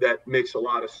that makes a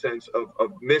lot of sense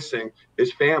of missing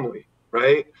is family,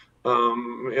 right?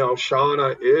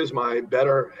 Shauna is my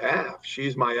better half.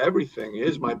 She's my everything,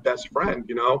 is my best friend,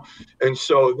 and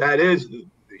so that is, the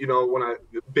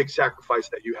big sacrifice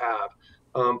that you have.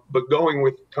 But going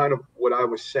with kind of what I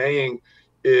was saying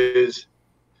is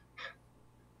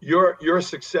your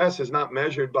success is not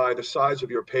measured by the size of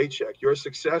your paycheck. Your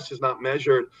success is not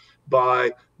measured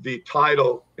by the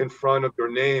title in front of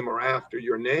your name or after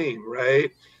your name,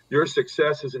 right? Your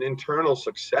success is an internal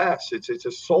success. It's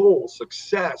a soul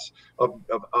success of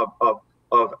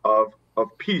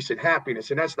peace and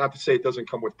happiness. And that's not to say it doesn't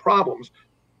come with problems.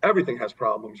 Everything has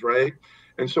problems, right?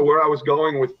 And so where I was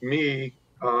going with me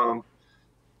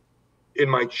in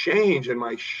my change and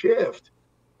my shift,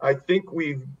 I think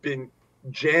we've been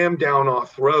jammed down our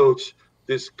throats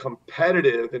this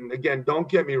competitive. And again, don't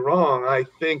get me wrong. I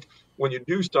think when you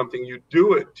do something, you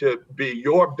do it to be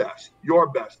your best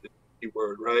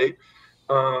word, right?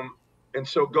 And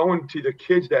so going to the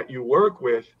kids that you work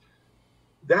with,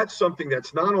 that's something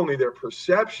that's not only their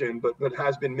perception, but that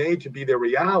has been made to be their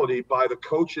reality by the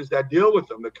coaches that deal with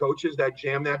them, the coaches that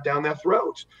jam that down their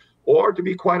throats. Or to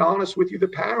be quite honest with you, the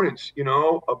parents,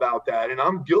 about that. And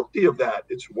I'm guilty of that.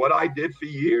 It's what I did for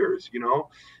years,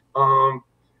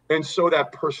 and so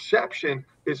that perception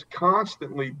is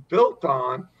constantly built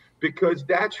on because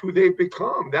that's who they've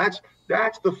become. That's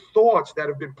the thoughts that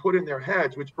have been put in their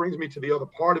heads, which brings me to the other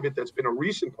part of it that's been a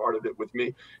recent part of it with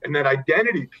me, and that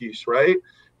identity piece, right?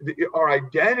 Our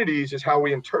identities is how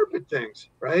we interpret things,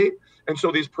 right? And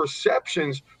so these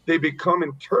perceptions, they become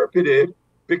interpreted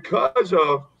because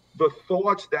of the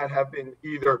thoughts that have been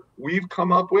either we've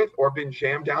come up with or been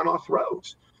jammed down our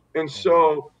throats. And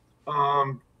so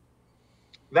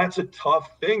that's a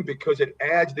tough thing because it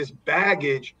adds this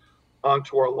baggage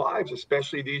onto our lives,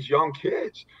 especially these young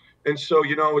kids. And so,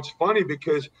 it's funny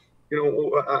because,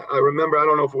 I remember, I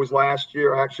don't know if it was last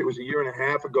year, actually it was a year and a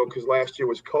half ago, because last year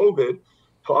was COVID,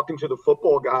 talking to the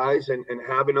football guys and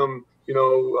having them,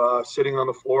 sitting on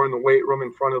the floor in the weight room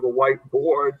in front of the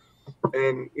whiteboard.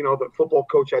 And, the football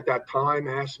coach at that time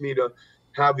asked me to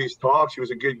have these talks. He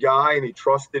was a good guy and he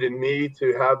trusted in me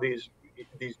to have these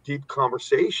deep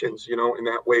conversations, in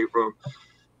that weight room.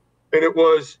 And it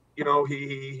was,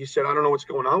 he said, I don't know what's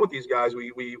going on with these guys.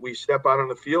 We step out on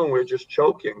the field and we're just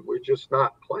choking. We're just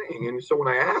not playing. And so when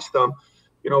I asked them,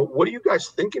 what are you guys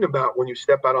thinking about when you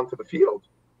step out onto the field?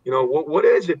 What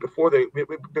is it before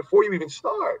you even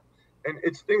start? And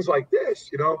it's things like this,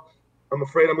 I'm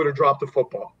afraid I'm going to drop the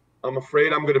football. I'm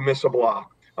afraid I'm going to miss a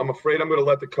block. I'm afraid I'm going to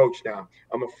let the coach down.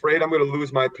 I'm afraid I'm going to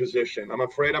lose my position. I'm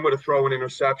afraid I'm going to throw an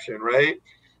interception, right?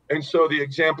 And so the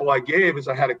example I gave is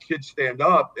I had a kid stand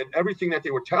up, and everything that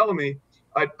they were telling me,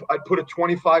 I'd put a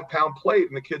 25-pound plate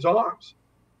in the kid's arms,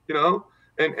 you know,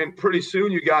 and pretty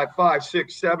soon you got 5,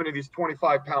 6, 7 of these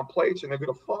 25-pound plates, and they're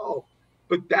going to fall.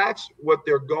 But that's what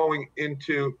they're going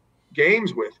into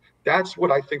games with. That's what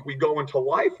I think we go into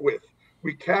life with.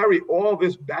 We carry all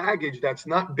this baggage that's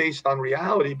not based on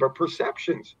reality, but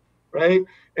perceptions, right?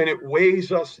 And it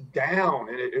weighs us down,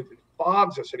 and it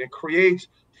fogs us, and it creates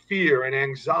fear and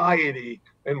anxiety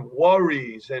and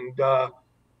worries and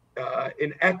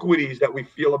inequities that we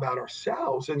feel about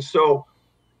ourselves. And so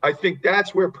I think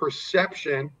that's where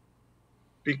perception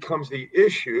becomes the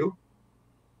issue.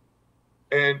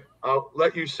 And I'll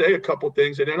let you say a couple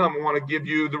things, and then I want to give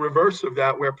you the reverse of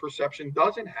that, where perception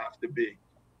doesn't have to be.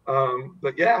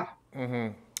 But yeah.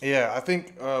 Mm-hmm. Yeah, I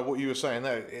think what you were saying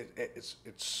there, it's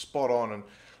spot on. And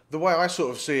the way I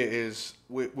sort of see it is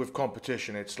with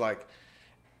competition, it's like,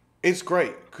 it's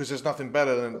great because there's nothing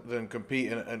better than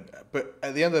competing. But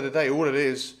at the end of the day, all it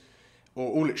is,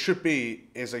 or all it should be,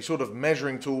 is a sort of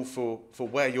measuring tool for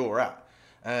where you're at.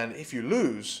 And if you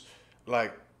lose,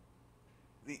 like,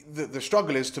 the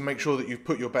struggle is to make sure that you've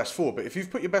put your best forward. But if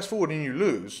you've put your best forward and you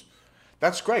lose,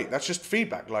 that's great. That's just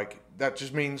feedback. Like, that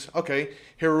just means, okay,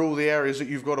 here are all the areas that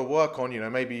you've got to work on. You know,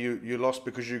 maybe you lost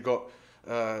because you got,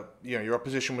 your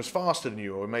opposition was faster than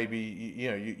you, or maybe,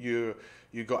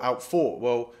 you got outfought.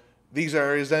 Well, these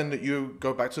areas then that you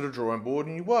go back to the drawing board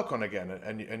and you work on again,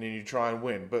 and then you try and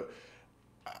win. But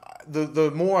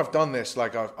the more I've done this,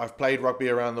 like I've played rugby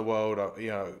around the world,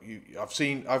 I've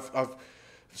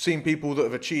seen people that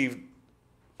have achieved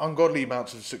ungodly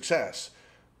amounts of success,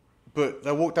 but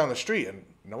they walk down the street and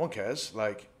no one cares.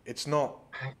 Like, it's not,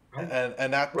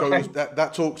 and that goes,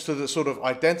 that talks to the sort of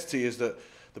identity, is that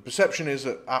the perception is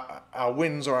that our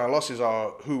wins or our losses are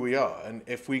who we are. And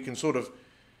if we can sort of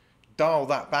dial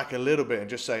that back a little bit and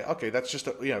just say, okay, that's just,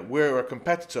 we're a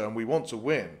competitor and we want to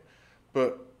win.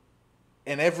 But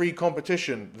in every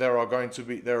competition, there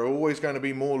are always going to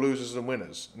be more losers than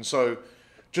winners. And so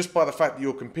just by the fact that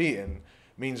you're competing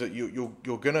means that you're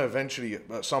going to eventually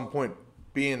at some point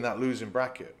be in that losing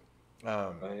bracket.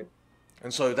 Right.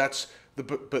 And so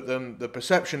but then the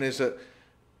perception is that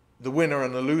the winner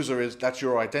and the loser that's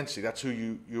your identity. That's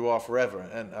who you are forever.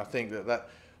 And I think that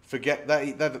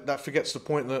forgets the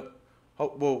point that,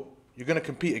 you're going to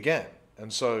compete again.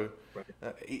 And so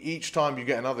each time you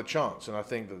get another chance. And I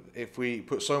think that if we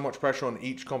put so much pressure on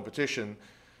each competition,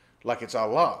 like it's our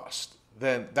last,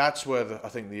 then that's where I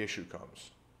think the issue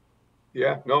comes.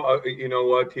 Yeah, no, you know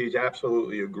what? He's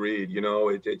absolutely agreed.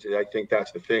 I think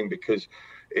that's the thing, because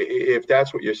if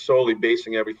that's what you're solely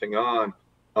basing everything on,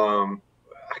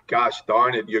 gosh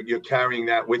darn it, you're carrying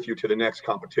that with you to the next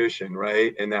competition,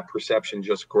 right? And that perception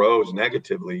just grows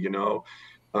negatively,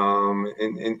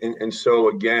 And so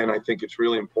again, I think it's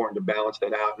really important to balance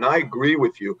that out. And I agree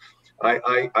with you.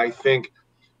 I think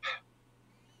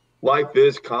life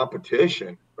is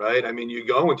competition, right? I mean, you're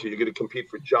going to compete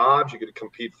for jobs, you're going to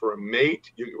compete for a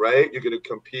mate, right? You're going to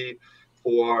compete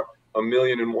for a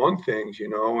million and one things,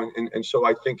 and so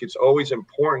I think it's always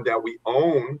important that we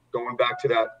going back to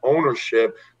that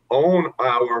ownership, own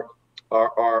our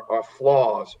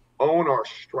flaws, own our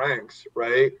strengths,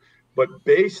 right? But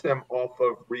base them off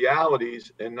of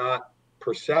realities and not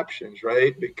perceptions,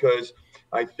 right? Because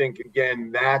I think,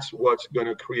 again, that's what's going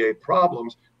to create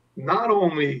problems, not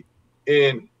only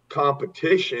in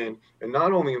competition and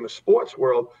not only in the sports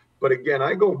world, but again,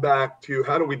 I go back to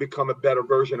how do we become a better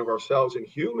version of ourselves in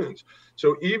humans?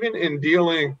 So even in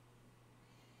dealing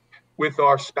with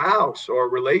our spouse or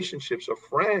relationships or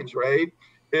friends, right?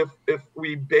 If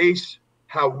we base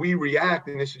how we react,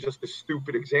 and this is just a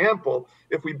stupid example,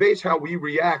 if we base how we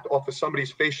react off of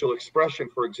somebody's facial expression,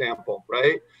 for example,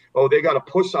 right? Oh, they got a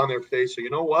puss on their face, so you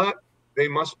know what? They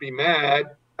must be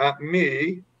mad at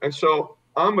me, and so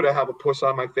I'm going to have a puss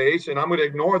on my face, and I'm going to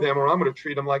ignore them, or I'm going to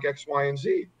treat them like X, Y, and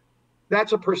Z.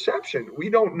 That's a perception. We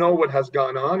don't know what has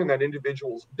gone on in that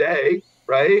individual's day,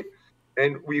 right?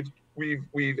 And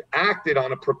we've acted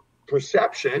on a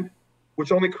perception,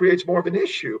 which only creates more of an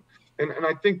issue. And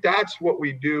I think that's what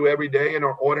we do every day in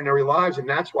our ordinary lives. And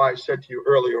that's why I said to you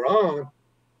earlier on,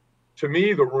 to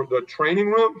me, the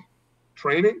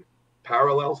training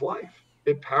parallels life.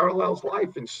 It parallels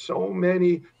life in so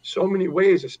many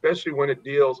ways, especially when it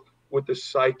deals with the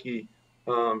psyche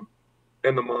and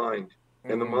the mind.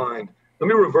 And the mind. Let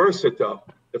me reverse it, though,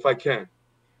 if I can.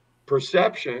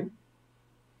 Perception,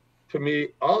 to me,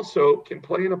 also can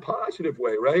play in a positive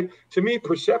way, right? To me,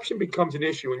 perception becomes an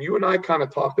issue. And you and I kind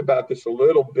of talked about this a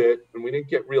little bit, and we didn't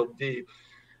get real deep.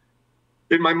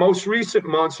 In my most recent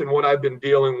months and what I've been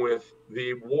dealing with,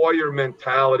 the warrior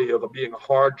mentality of being a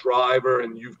hard driver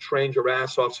and you've trained your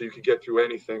ass off so you could get through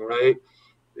anything, right?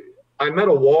 I met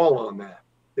a wall on that.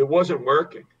 It wasn't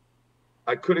working.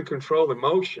 I couldn't control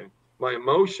emotion. My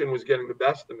emotion was getting the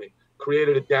best of me,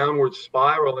 created a downward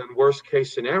spiral in worst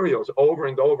case scenarios over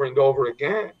and over and over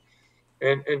again.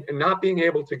 And not being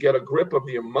able to get a grip of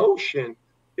the emotion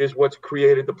is what's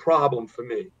created the problem for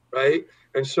me, right?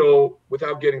 And so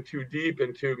without getting too deep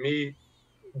into me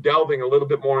delving a little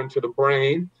bit more into the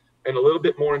brain and a little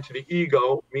bit more into the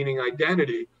ego, meaning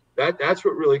identity, that's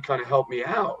what really kind of helped me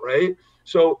out, right?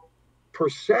 So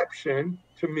perception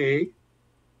to me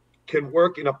can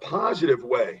work in a positive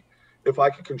way if I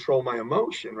can control my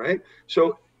emotion, right?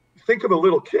 So think of a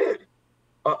little kid.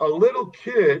 A little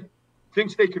kid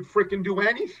thinks they could freaking do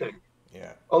anything.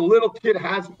 Yeah. A little kid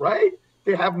has, right?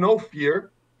 They have no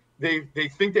fear. They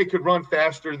think they could run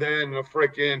faster than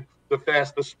the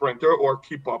fastest sprinter or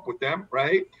keep up with them,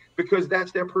 right? Because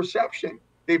that's their perception.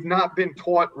 They've not been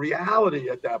taught reality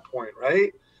at that point,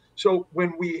 right? So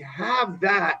when we have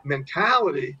that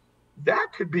mentality, that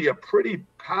could be a pretty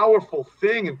powerful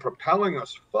thing in propelling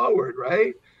us forward,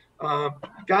 right?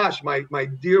 Gosh, my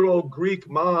dear old Greek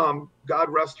mom, God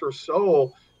rest her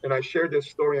soul, and I shared this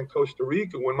story in Costa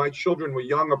Rica. When my children were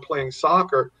younger playing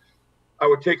soccer, I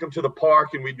would take them to the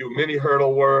park and we do mini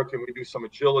hurdle work and we do some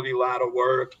agility ladder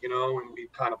work, and we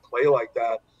kind of play like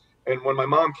that. And when my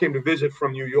mom came to visit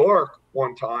from New York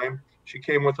one time, she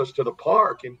came with us to the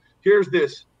park, and here's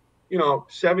this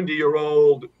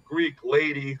 70-year-old Greek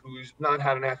lady who's not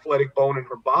had an athletic bone in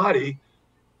her body.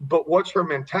 But what's her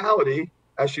mentality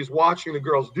as she's watching the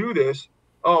girls do this?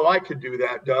 Oh, I could do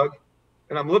that, Doug.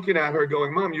 And I'm looking at her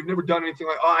going, Mom, you've never done anything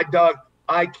like, oh, Doug,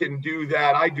 I can do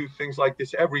that. I do things like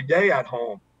this every day at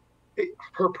home.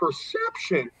 Her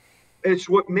perception, it's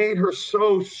what made her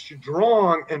so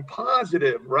strong and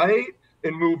positive, right?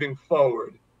 And moving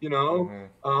forward,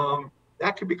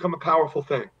 that could become a powerful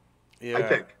thing, Yeah. I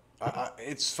think.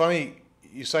 It's funny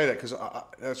you say that because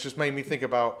that's just made me think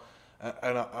about,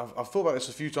 and I've thought about this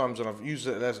a few times, and I've used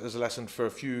it as a lesson for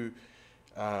a few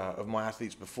of my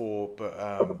athletes before,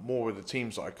 but more with the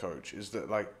teams that I coach, is that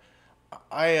like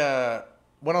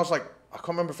when I was like, I can't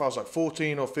remember if I was like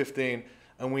 14 or 15,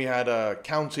 and we had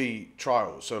county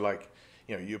trials. So like,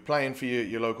 you're playing for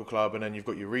your local club, and then you've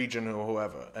got your region or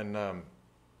whoever, and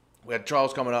we had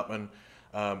trials coming up, and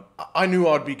I knew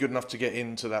I'd be good enough to get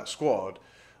into that squad.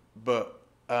 But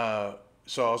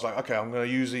so I was like, okay, I'm going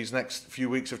to use these next few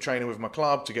weeks of training with my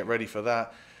club to get ready for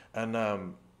that.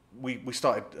 And we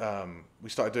started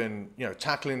doing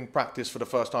tackling practice for the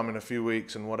first time in a few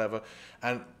weeks and whatever.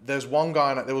 And there was one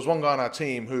guy on our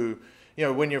team who,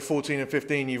 when you're 14 and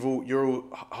 15, you're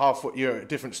at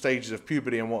different stages of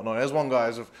puberty and whatnot. There's one guy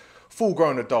as a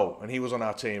full-grown adult, and he was on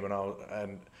our team, and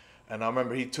I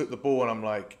remember he took the ball, and I'm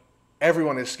like,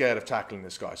 everyone is scared of tackling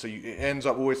this guy. So it ends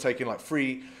up always taking like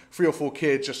three or four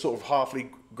kids just sort of halfly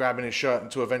grabbing his shirt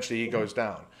until eventually he goes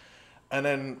down. And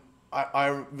then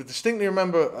I distinctly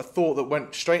remember a thought that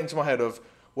went straight into my head of,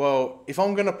 well, if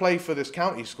I'm going to play for this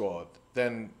county squad,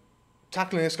 then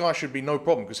tackling this guy should be no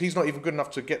problem because he's not even good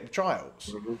enough to get the trials.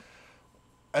 Mm-hmm.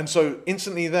 And so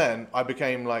instantly then I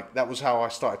became like, that was how I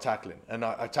started tackling. And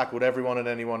I tackled everyone and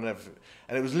anyone and everything.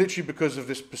 And it was literally because of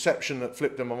this perception that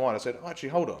flipped in my mind. I said, oh, actually,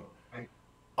 hold on.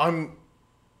 I'm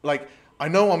like, I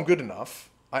know I'm good enough.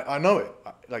 I know it.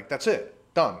 Like, that's it.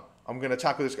 Done. I'm going to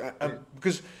tackle this guy.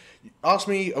 Because ask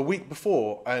me a week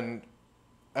before, and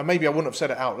maybe I wouldn't have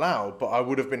said it out loud, but I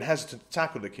would have been hesitant to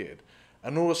tackle the kid.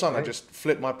 And all of a sudden, I just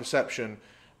flipped my perception,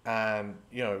 and,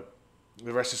 the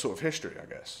rest is sort of history, I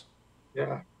guess.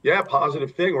 Yeah,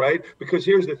 positive thing, right? Because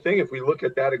here's the thing. If we look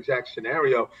at that exact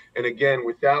scenario, and again,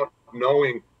 without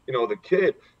knowing, the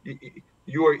kid,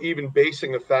 you are even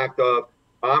basing the fact of,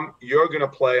 I'm going to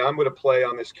play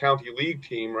on this county league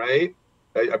team, right?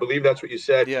 I believe that's what you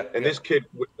said. Yeah. And this kid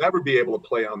would never be able to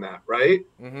play on that, right?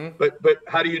 Mm-hmm. But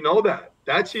how do you know that?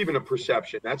 That's even a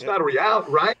perception. That's not a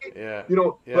reality, right? Yeah.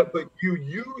 But you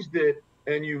used it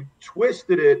and you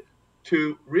twisted it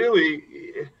to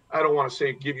really, I don't want to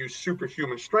say give you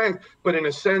superhuman strength, but in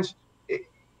a sense,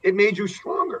 it made you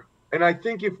stronger. And I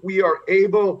think if we are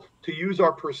able to use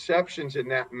our perceptions in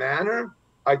that manner,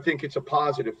 I think it's a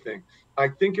positive thing. I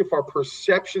think if our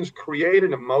perceptions create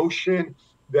an emotion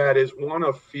that is one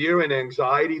of fear and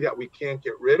anxiety that we can't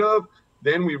get rid of,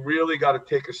 then we really got to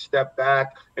take a step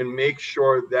back and make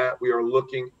sure that we are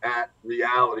looking at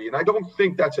reality. And I don't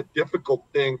think that's a difficult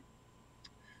thing.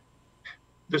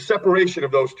 The separation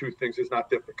of those two things is not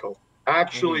difficult.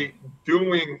 Actually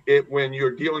doing it when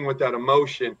you're dealing with that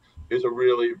emotion is a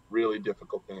really, really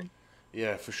difficult thing.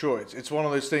 Yeah, for sure. It's one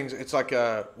of those things. It's like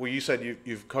well, you said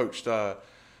you've coached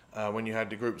when you had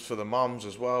the groups for the mums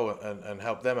as well and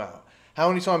helped them out. How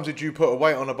many times did you put a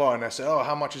weight on a bar and they say, "Oh,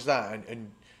 how much is that?"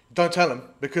 And don't tell them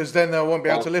because then they won't be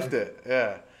able All to the lift time, it.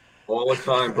 Yeah. all the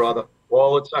time, brother,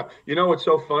 all the time. You know what's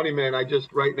so funny, man? I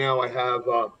just right now I have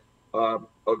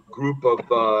a group of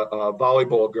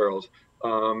volleyball girls,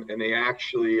 and they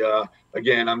actually,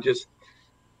 again,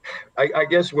 I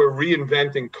guess we're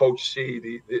reinventing Coach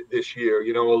C this year,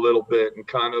 you know, a little bit, and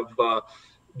kind of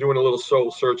doing a little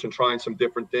soul search and trying some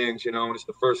different things, you know. And it's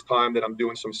the first time that I'm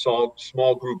doing some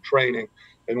small group training.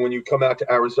 And when you come out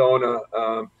to Arizona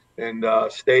and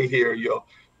stay here,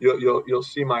 you'll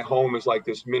see my home is like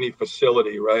this mini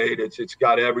facility, right? It's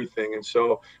got everything, and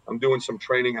so I'm doing some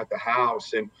training at the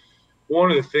house. And one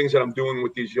of the things that I'm doing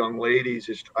with these young ladies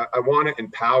is I want to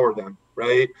empower them,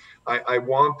 right? I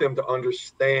want them to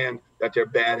understand that they're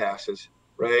badasses,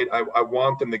 right? I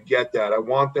want them to get that. I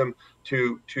want them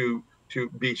to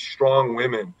be strong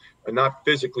women, and not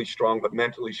physically strong, but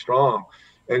mentally strong.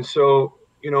 And so,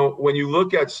 you know, when you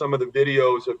look at some of the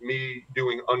videos of me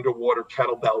doing underwater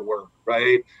kettlebell work,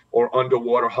 right, or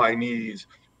underwater high knees,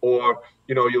 or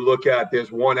you know, you look at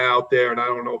there's one out there, and I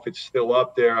don't know if it's still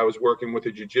up there. I was working with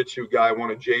a jiu-jitsu guy, one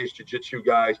of Jay's jiu-jitsu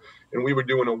guys, and we were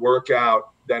doing a workout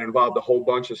that involved a whole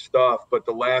bunch of stuff. But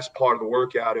the last part of the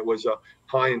workout, it was a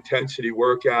high intensity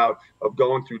workout of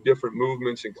going through different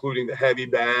movements, including the heavy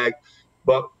bag.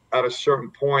 But at a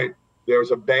certain point,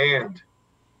 there's a band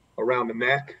around the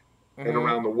neck and Mhm.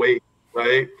 around the waist,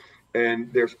 right?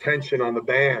 And there's tension on the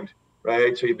band,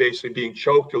 right? So you're basically being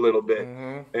choked a little bit.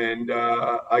 Mhm. And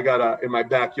I got in my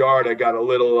backyard, I got a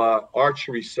little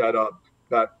archery set up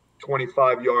about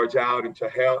 25 yards out into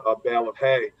a bale of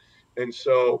hay. And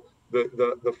so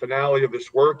the finale of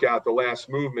this workout, the last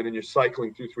movement, and you're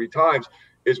cycling through 3 times,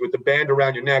 is with the band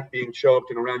around your neck being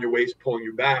choked and around your waist pulling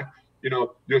you back. You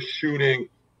know, you're shooting,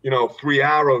 you know, 3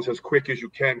 arrows as quick as you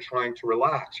can, trying to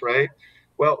relax, right?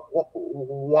 Well,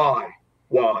 why?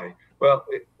 Why? Well,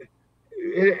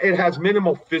 it has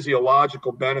minimal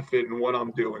physiological benefit in what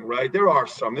I'm doing, right? There are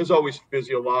some. There's always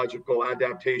physiological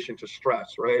adaptation to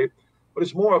stress, right? But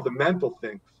it's more of the mental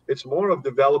thing. It's more of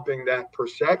developing that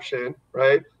perception,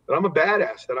 right? That I'm a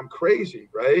badass, that I'm crazy,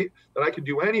 right? That I can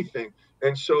do anything.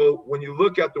 And so when you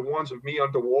look at the ones of me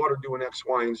underwater doing X,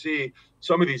 Y, and Z,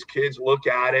 some of these kids look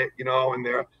at it, you know, and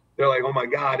they're like, oh my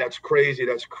God, that's crazy,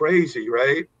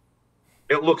 right?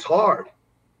 It looks hard,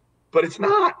 but it's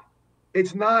not.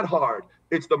 It's not hard.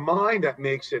 It's the mind that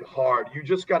makes it hard. You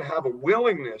just got to have a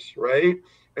willingness, right?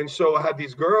 And so I had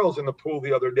these girls in the pool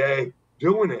the other day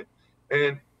doing it,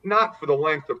 and not for the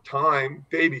length of time,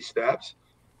 baby steps,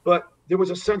 but there was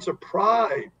a sense of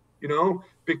pride, you know,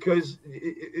 because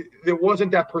there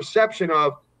wasn't that perception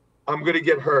of, I'm going to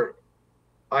get hurt.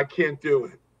 I can't do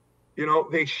it. You know,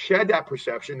 they shed that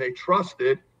perception. They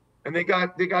trusted, and they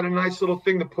got a nice little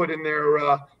thing to put in their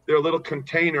little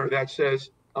container that says,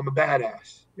 I'm a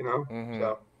badass, you know? Mhm.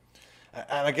 So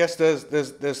And I guess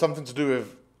there's something to do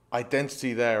with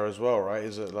identity there as well, right?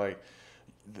 Is it like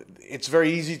it's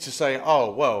very easy to say,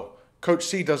 oh well, Coach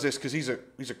C does this because he's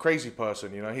a crazy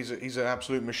person, you know, he's an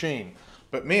absolute machine.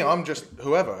 But me, I'm just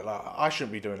whoever. Like I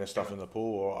shouldn't be doing this stuff in the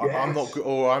pool, or I'm not, yes.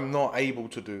 or I'm not able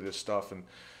to do this stuff. And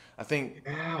I think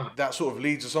Yeah. that sort of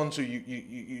leads us on to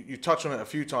you touched on it a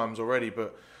few times already,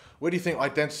 but where do you think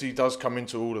identity does come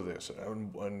into all of this,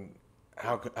 and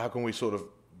how can we sort of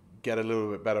get a little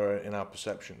bit better in our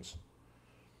perceptions?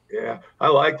 Yeah. I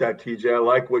like that, TJ. I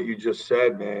like what you just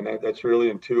said, man. That's really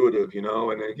intuitive, you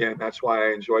know? And again, that's why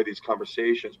I enjoy these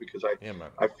conversations, because Yeah, man.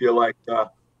 I feel like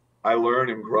I learn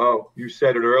and grow. You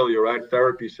said it earlier, right?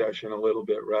 Therapy session a little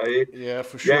bit, right? Yeah,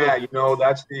 for Yeah. sure. You know,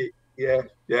 that's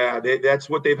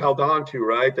what they've held on to,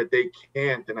 right? That they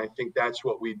can't. And I think that's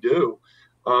what we do.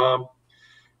 Um,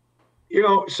 you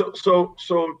know, so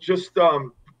just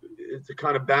to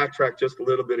kind of backtrack just a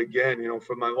little bit again, you know,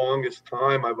 for my longest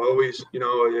time, I've always, you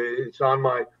know, it's on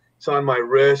my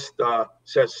wrist,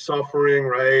 says suffering,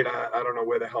 right? I don't know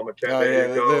where the hell my cat, Oh there yeah,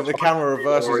 you go. the Sorry, camera don't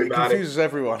reverses. worry It about it. confuses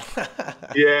everyone.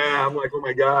 Yeah, I'm like, oh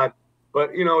my God.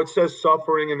 But you know, it says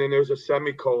suffering, and then there's a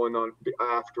semicolon on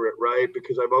after it, right?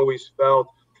 Because I've always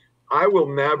felt I will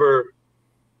never,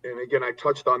 and again, I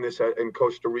touched on this in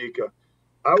Costa Rica.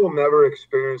 I will never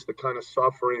experience the kind of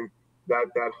suffering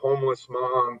that homeless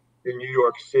mom in New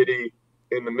York City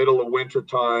in the middle of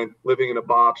wintertime, living in a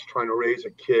box, trying to raise a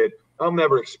kid. I'll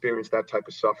never experience that type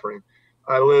of suffering.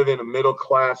 I live in a middle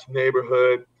class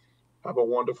neighborhood, have a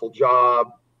wonderful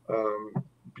job, um,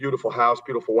 beautiful house,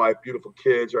 beautiful wife, beautiful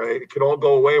kids. Right? It can all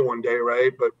go away one day,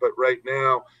 right? But right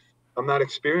now, I'm not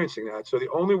experiencing that. So the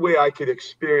only way I could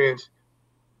experience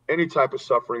any type of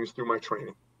sufferings through my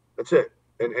training. That's it.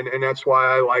 And that's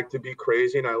why I like to be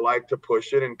crazy and I like to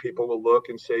push it. And people will look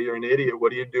and say, you're an idiot.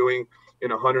 What are you doing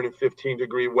in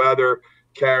 115-degree weather,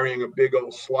 carrying a big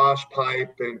old slosh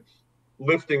pipe and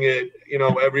lifting it,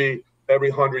 every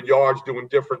 100 yards, doing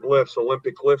different lifts,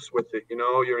 Olympic lifts with it?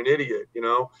 You're an idiot,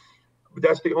 But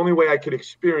that's the only way I could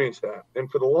experience that. And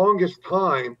for the longest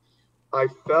time, I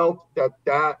felt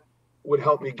that would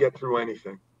help me get through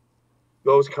anything,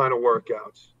 those kind of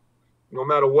workouts. No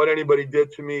matter what anybody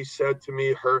did to me, said to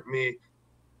me, hurt me,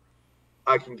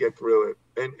 I can get through it.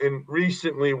 And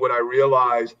recently what I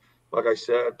realized, like I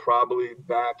said, probably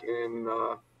back in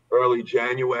early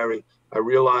January, I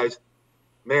realized,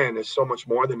 man, there's so much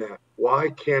more than that. Why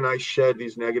can't I shed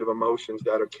these negative emotions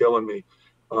that are killing me?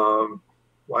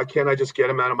 Why can't I just get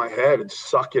them out of my head and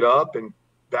suck it up and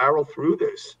barrel through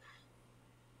this?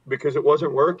 Because it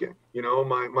wasn't working.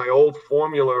 My old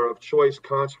formula of choice,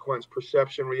 consequence,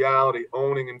 perception, reality,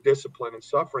 owning and discipline and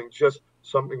suffering, just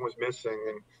something was missing.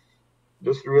 And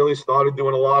just really started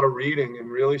doing a lot of reading and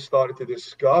really started to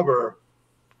discover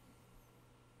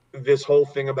this whole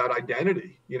thing about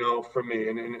identity, for me,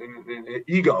 and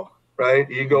ego, right?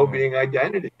 Ego being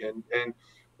identity. And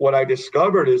what I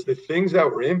discovered is the things that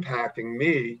were impacting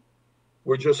me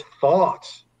were just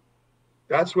thoughts.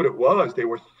 That's what it was. They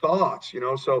were thoughts,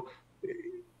 so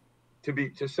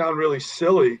to sound really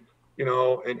silly,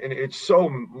 and it's so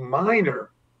minor,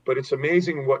 but it's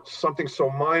amazing what something so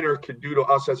minor could do to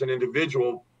us as an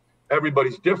individual.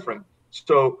 Everybody's different.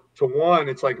 So to one,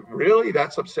 it's like, really,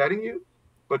 that's upsetting you?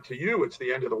 But to you, it's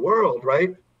the end of the world,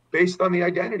 right? Based on the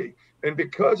identity. And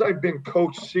because I've been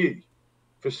Coach C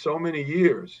for so many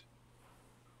years,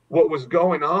 what was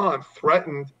going on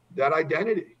threatened that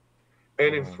identity.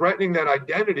 And in threatening that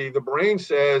identity, the brain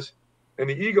says, and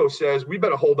the ego says, we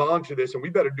better hold on to this and we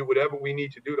better do whatever we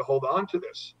need to do to hold on to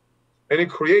this. And it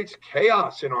creates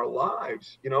chaos in our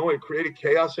lives. It created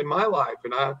chaos in my life.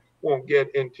 And I won't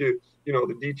get into,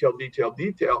 the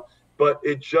detail, but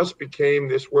it just became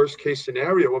this worst case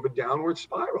scenario of a downward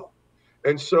spiral.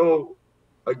 And so,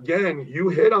 again, you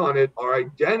hit on it. Our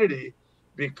identity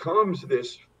becomes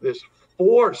this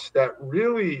force that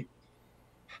really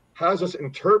has us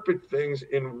interpret things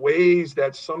in ways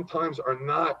that sometimes are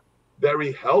not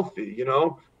very healthy,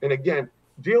 And again,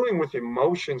 dealing with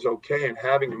emotions okay and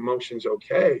having emotions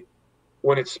okay,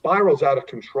 when it spirals out of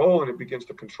control and it begins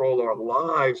to control our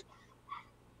lives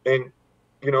and,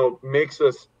 makes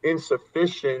us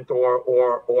insufficient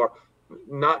or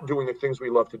not doing the things we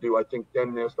love to do, I think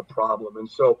then there's the problem. And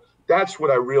so that's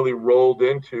what I really rolled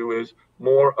into, is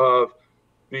more of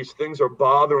these things are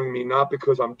bothering me, not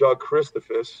because I'm Doug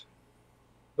Christophus,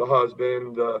 the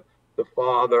husband, the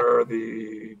father,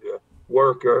 the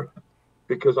worker,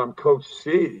 because I'm Coach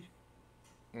C,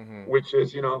 which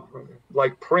is,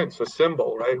 like Prince, a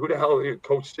symbol, right? Who the hell is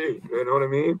Coach C? You know what I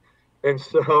mean? And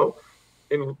so,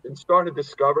 and starting to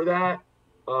discover that,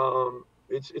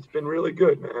 it's been really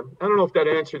good, man. I don't know if that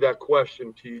answered that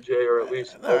question, TJ, or at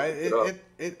least no,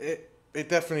 it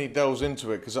definitely delves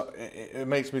into it, because it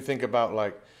makes me think about,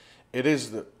 like, it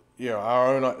is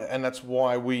our own, and that's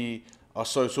why we are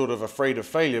so sort of afraid of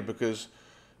failure, because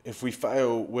if we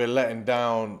fail, we're letting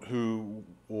down who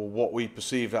or what we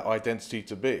perceive that identity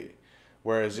to be.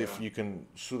 Whereas if you can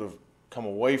sort of come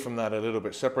away from that a little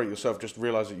bit, separate yourself, just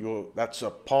realize that that's a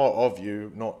part of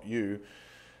you, not you,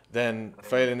 then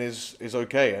failing is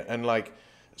okay. And like,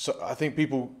 so I think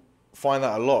people find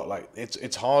that a lot. Like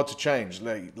it's hard to change.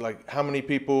 Like how many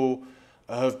people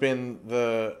have been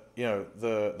the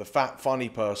fat funny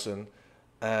person,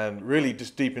 and really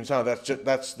just deep inside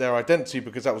that's their identity,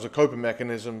 because that was a coping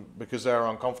mechanism, because they're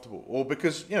uncomfortable, or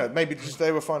because maybe just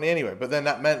they were funny anyway. But then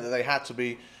that meant that they had to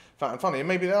be fat and funny, and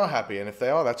maybe they are happy, and if they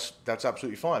are, that's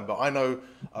absolutely fine. But I know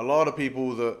a lot of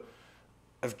people that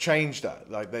have changed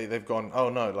that. Like they've gone, oh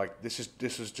no, like this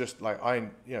is just like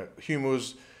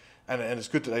humor's, and it's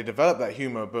good that they develop that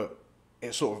humor, but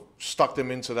it sort of stuck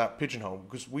them into that pigeonhole,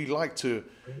 because we like to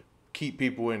keep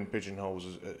people in pigeonholes,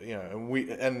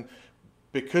 and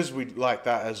because we like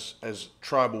that as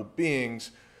tribal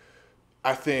beings,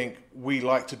 I think we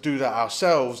like to do that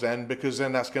ourselves then, because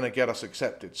then that's going to get us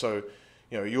accepted. So,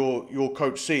 you're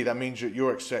Coach C, that means that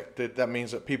you're accepted. That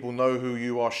means that people know who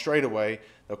you are straight away.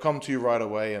 They'll come to you right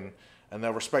away, and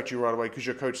they'll respect you right away because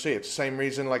you're Coach C. It's the same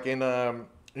reason, like in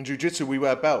jiu-jitsu, we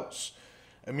wear belts.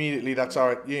 Immediately, that's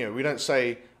our, we don't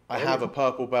say, I have a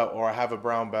purple belt or I have a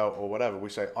brown belt or whatever. We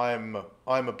say, I'm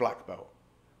a black belt.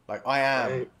 Like, I am.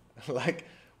 Right. Like,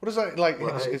 What is that like?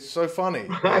 Right. It's so funny.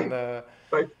 Right. And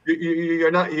Right. You're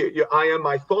not, I am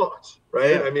my thoughts,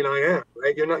 right? yeah. I mean, I am,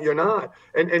 right? You're not.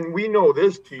 And we know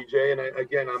this, TJ. And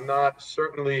again, I'm not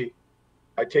certainly,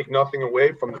 I take nothing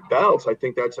away from the belts. I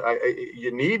think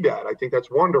you need that. I think that's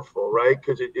wonderful, right?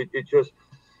 Because it just,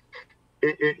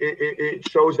 it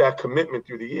shows that commitment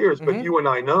through the years. But Mm-hmm. you and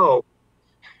I know,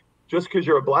 just because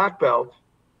you're a black belt,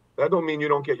 that don't mean you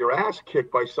don't get your ass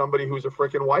kicked by somebody who's a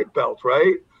freaking white belt,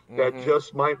 right? That Mm-hmm.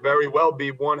 just might very well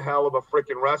be one hell of a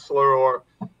freaking wrestler or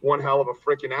one hell of a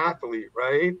freaking athlete,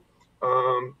 right?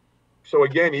 Um, so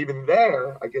again, even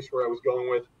there, I guess where I was going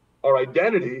with our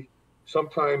identity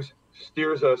sometimes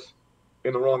steers us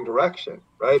in the wrong direction,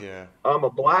 right? Yeah. I'm a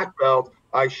black belt.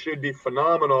 I should be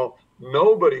phenomenal.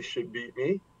 Nobody should beat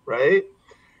me, right?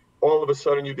 All of a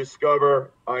sudden you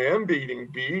discover I am beating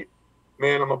beat.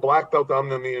 Man, I'm a black belt. I'm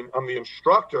the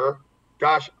instructor.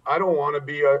 Gosh, I don't want to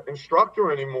be an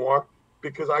instructor anymore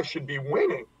because I should be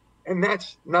winning. And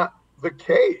that's not the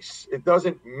case. It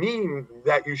doesn't mean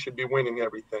that you should be winning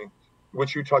everything,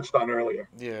 which you touched on earlier.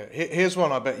 Yeah. Here's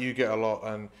one I bet you get a lot,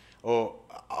 and or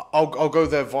I'll go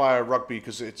there via rugby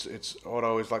because it's what I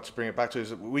always like to bring it back to is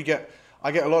that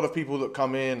I get a lot of people that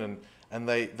come in and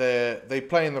they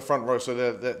play in the front row, so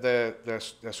they're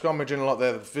scrummaging a lot.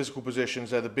 They're the physical positions.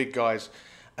 They're the big guys,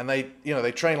 and they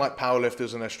train like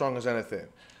powerlifters and they're strong as anything.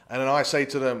 And then I say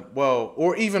to them, well,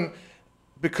 or even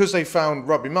because they found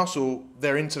Rugby Muscle,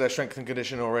 they're into their strength and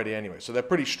conditioning already anyway, so they're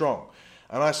pretty strong.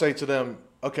 And I say to them,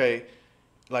 okay,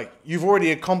 like you've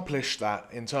already accomplished that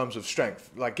in terms of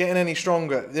strength. Like getting any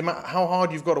stronger, the amount, how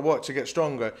hard you've got to work to get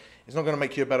stronger is not going to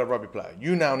make you a better rugby player.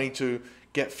 You now need to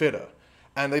get fitter.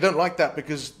 And they don't like that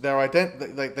because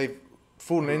they've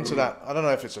fallen into that. I don't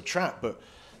know if it's a trap, but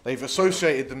they've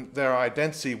associated their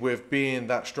identity with being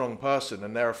that strong person,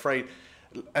 and they're afraid.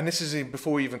 And this is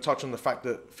before we even touch on the fact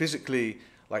that physically,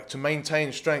 like to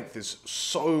maintain strength is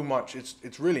so much.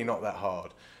 It's really not that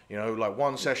hard. Like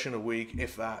one session a week,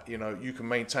 if that. You can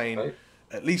maintain, Right.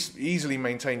 at least easily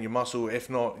maintain your muscle. If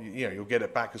not, you'll get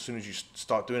it back as soon as you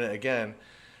start doing it again.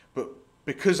 But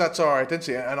because that's our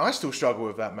identity, and I still struggle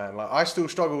with that, man. Like I still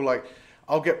struggle. Like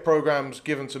I'll get programs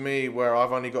given to me where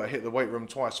I've only got to hit the weight room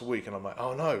twice a week, and I'm like,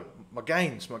 oh no, my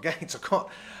gains. I can't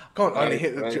only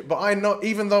hit the gym. But I know,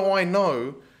 even though I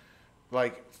know,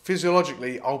 like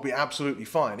physiologically, I'll be absolutely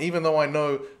fine. Even though I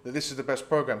know that this is the best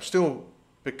program, still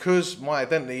because my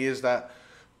identity is that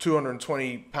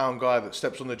 220-pound guy that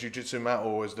steps on the jiu-jitsu mat,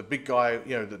 or is the big guy,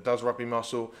 that does Rugby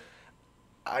Muscle.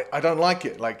 I don't like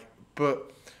it.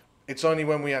 But it's only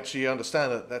when we actually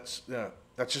understand that that's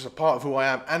just a part of who I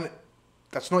am, and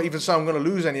that's not even so I'm going to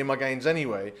lose any of my gains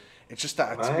anyway. It's just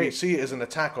that Right. we see it as an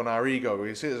attack on our ego.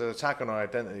 We see it as an attack on our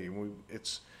identity.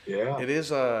 Yeah.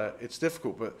 It's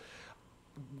difficult. But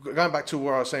going back to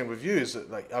what I was saying with you is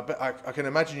that I can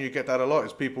imagine you get that a lot.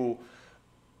 Is people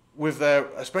with their,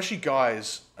 especially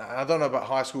guys. I don't know about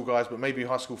high school guys, but maybe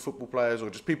high school football players or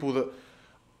just people that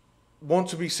want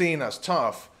to be seen as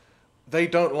tough. They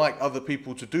don't like other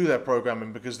people to do their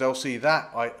programming because they'll see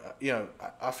that.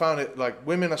 I found it like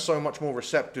women are so much more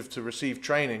receptive to receive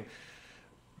training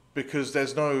because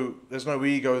there's no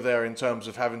ego there in terms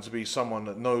of having to be someone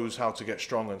that knows how to get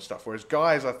strong and stuff. Whereas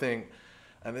guys, I think,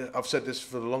 and I've said this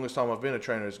for the longest time I've been a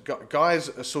trainer, is guys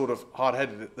are sort of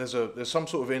hard-headed. There's some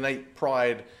sort of innate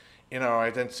pride in our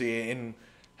identity in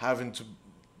having to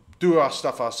do our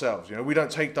stuff ourselves. We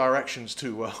don't take directions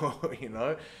too well.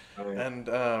 Right.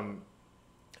 And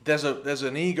there's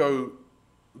an ego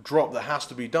drop that has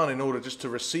to be done in order just to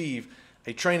receive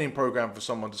a training program for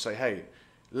someone to say, hey,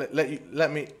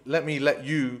 let me let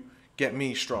you get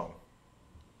me strong.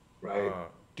 Right.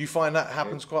 Do you find that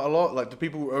happens quite a lot? Like, do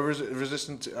people are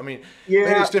resistant to? I mean, Yeah,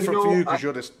 maybe it's different for you because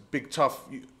you're this big, tough,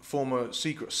 former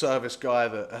Secret Service guy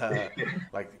that,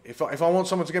 like, if I want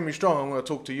someone to get me strong, I'm going to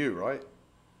talk to you, right?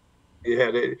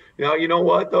 Yeah, you know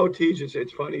what though, Teach,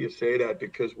 it's funny you say that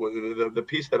because the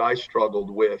piece that I struggled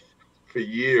with for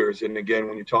years, and again,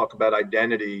 when you talk about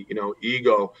identity,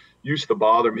 ego used to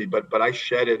bother me, but I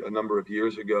shed it a number of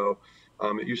years ago.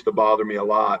 It used to bother me a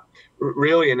lot.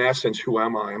 Really, in essence, who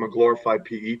am I? I'm a glorified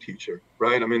PE teacher,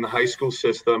 right? I'm in the high school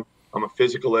system. I'm a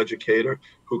physical educator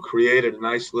who created a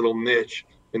nice little niche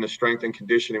in the strength and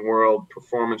conditioning world,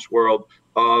 performance world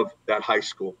of that high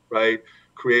school, right?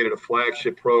 Created a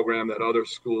flagship program that other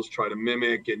schools try to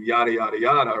mimic and yada, yada,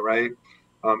 yada, right?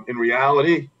 In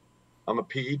reality, I'm a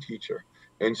PE teacher.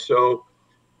 And so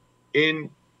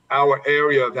in our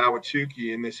area of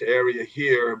Ahwatukee, in this area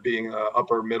here being an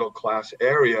upper middle class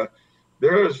area,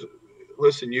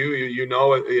 listen, you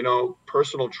know,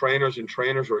 personal trainers and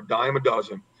trainers are a dime a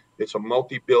dozen. It's a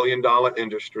multi-billion-dollar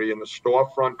industry, and the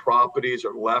storefront properties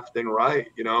are left and right,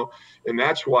 you know, and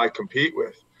that's who I compete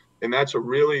with. And that's a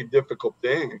really difficult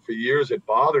thing. And for years, it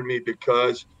bothered me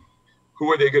because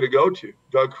who are they going to go to?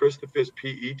 Doug Christopher's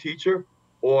PE teacher,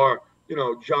 or, you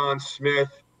know, John Smith,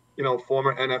 you know,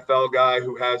 former NFL guy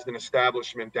who has an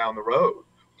establishment down the road.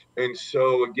 And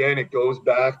so, again, it goes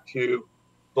back to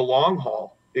the long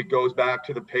haul. It goes back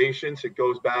to the patience. It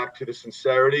goes back to the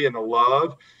sincerity and the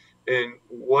love. And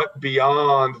what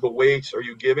beyond the weights are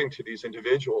you giving to these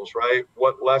individuals, right?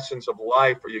 What lessons of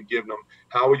life are you giving them?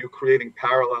 How are you creating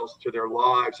parallels to their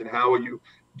lives? And how are you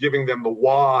giving them the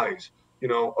whys, you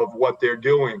know, of what they're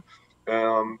doing?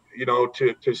 You know,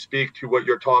 to speak to what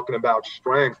you're talking about,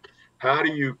 strength, how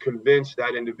do you convince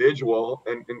that individual?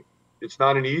 And it's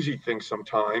not an easy thing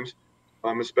sometimes,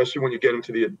 especially when you get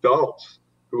into the adults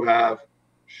who have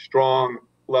strong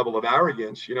level of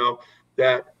arrogance, you know,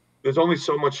 that there's only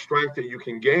so much strength that you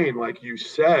can gain, like you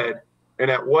said.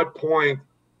 And at what point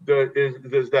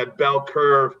does that bell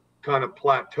curve kind of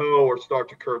plateau or start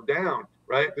to curve down,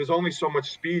 right? There's only so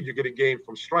much speed you're going to gain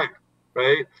from strength,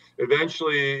 right?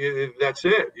 Eventually, that's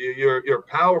it. You're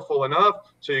powerful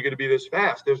enough, so you're going to be this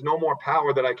fast. There's no more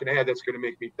power that I can add that's going to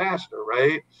make me faster,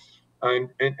 right?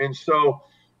 And so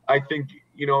I think,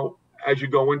 you know, as you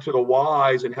go into the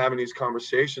whys and having these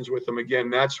conversations with them,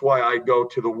 again, that's why I go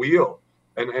to the wheel.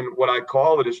 And what I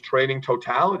call it is training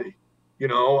totality. You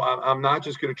know, I'm not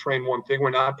just going to train one thing. We're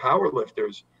not power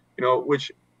lifters, you know,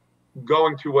 which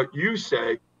going to what you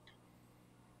say,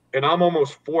 and I'm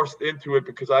almost forced into it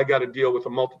because I got to deal with a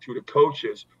multitude of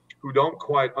coaches who don't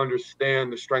quite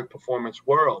understand the strength performance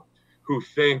world, who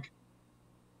think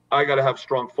I got to have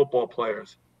strong football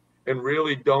players and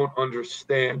really don't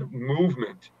understand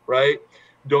movement, right?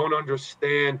 Don't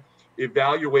understand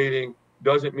evaluating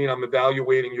doesn't mean I'm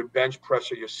evaluating your bench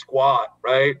press or your squat,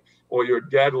 right? Or your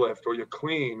deadlift or your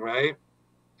clean, right?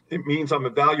 It means I'm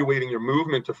evaluating your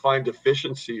movement to find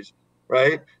deficiencies,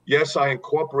 right? Yes, I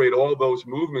incorporate all those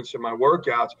movements in my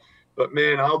workouts, but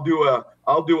man, I'll do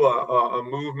a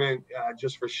movement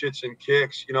just for shits and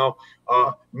kicks, you know,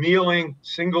 kneeling,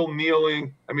 single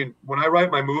kneeling. I mean, when I write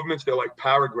my movements, they're like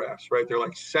paragraphs, right? They're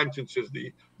like sentences,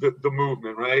 the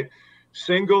movement, right?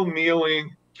 Single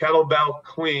kneeling, kettlebell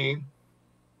clean,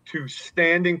 to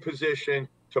standing position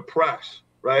to press,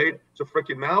 right? It's a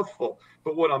freaking mouthful.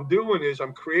 But what I'm doing is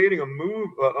I'm creating a move.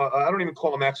 I don't even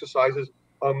call them exercises,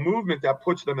 a movement that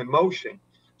puts them in motion.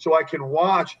 So I can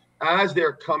watch as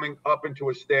they're coming up into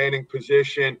a standing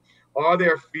position. Are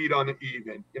their feet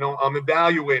uneven? You know, I'm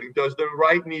evaluating. Does the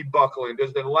right knee buckle in?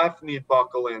 Does the left knee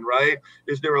buckle in, right?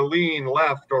 Is there a lean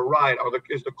left or right?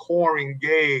 Is the core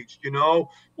engaged? You know,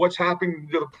 what's happening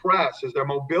to the press? Is there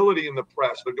mobility in the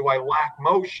press, or do I lack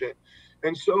motion?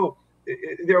 And so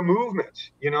there are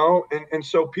movements, you know, and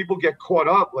so people get caught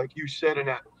up, like you said, in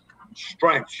that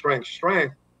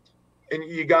strength. And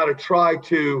you got to try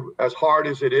to, as hard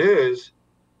as it is,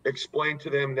 explain to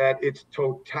them that it's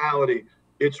totality.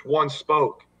 It's one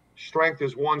spoke. Strength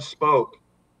is one spoke.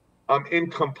 I'm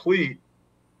incomplete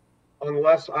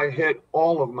unless I hit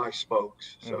all of my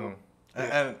spokes. So,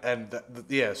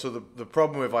 yeah. So the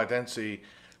problem with identity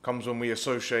comes when we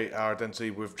associate our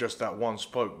identity with just that one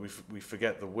spoke. We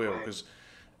forget the wheel, because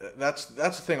that's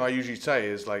the thing I usually say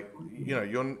is, like, you know,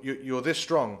 you're this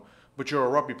strong, but you're a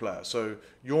rugby player, so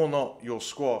you're not your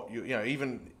squat. You know,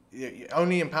 even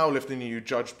only in powerlifting you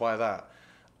judged by that.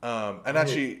 And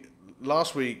actually,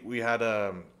 last week we had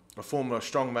a former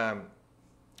strongman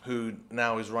who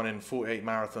now is running 48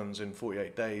 marathons in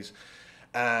 48 days,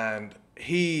 and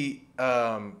he,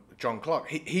 John Clark,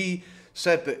 he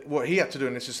said that what he had to do,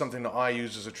 and this is something that I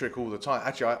use as a trick all the time.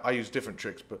 Actually, I use different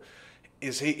tricks, but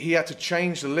is he had to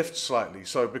change the lift slightly.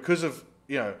 So because of,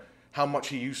 you know, how much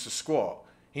he used to squat,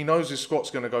 he knows his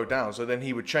squat's going to go down. So then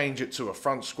he would change it to a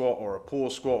front squat or a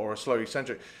pause squat or a slow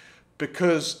eccentric,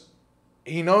 because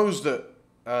he knows that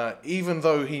even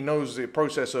though he knows the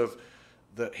process of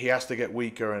that he has to get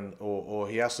weaker and or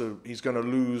he's going to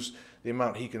lose the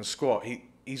amount he can squat,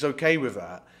 he's okay with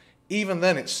that. Even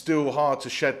then, it's still hard to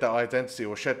shed that identity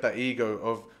or shed that ego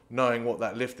of knowing what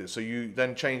that lift is. So you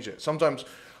then change it. Sometimes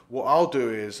what I'll do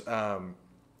is,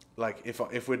 like if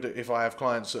I have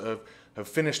clients that have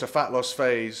finished a fat loss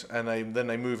phase and then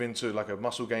they move into like a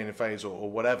muscle gaining phase or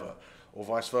whatever, or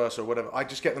vice versa or whatever, I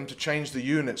just get them to change the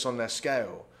units on their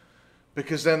scale,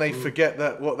 because then they forget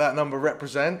that what that number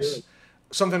represents. Yeah.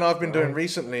 Something I've been doing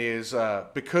recently is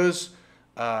because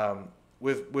I'm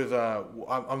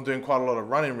doing quite a lot of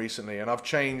running recently, and I've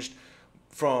changed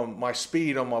from my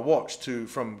speed on my watch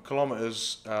from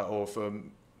kilometers or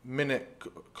from minute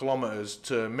kilometers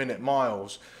to minute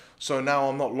miles. So now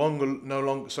I'm no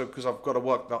longer, so because I've got to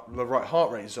work the right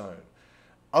heart rate zone.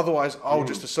 Otherwise, I'll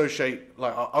just associate,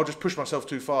 like, I'll just push myself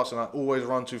too fast, and I always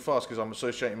run too fast because I'm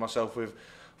associating myself with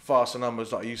faster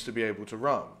numbers that I used to be able to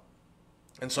run.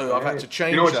 And so I've had to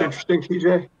change You know what's that. interesting,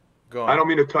 TJ? Go I on. don't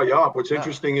mean to cut you off. What's No.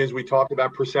 interesting is we talked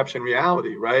about perception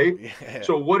reality, right? Yeah.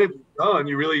 So what have you done?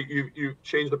 You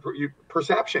changed the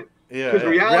perception. Yeah, Because yeah.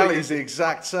 Reality is the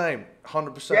exact same,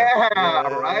 100%. yeah,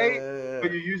 right? Yeah,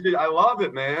 But you used it. I love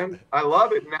it, man. I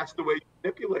love it. And that's the way you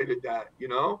manipulated that, you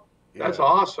know? That's yeah.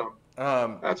 awesome.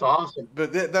 That's awesome.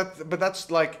 But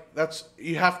that's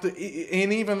you have to,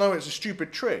 and even though it's a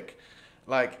stupid trick,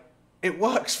 like, it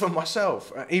works for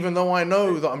myself, even though I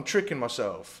know that I'm tricking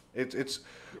myself. It's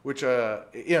which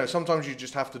sometimes you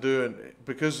just have to do it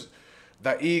because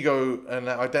that ego and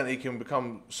that identity can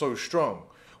become so strong,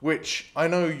 which I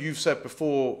know you've said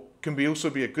before can also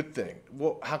be a good thing.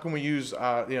 How can we use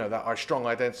our strong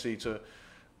identity to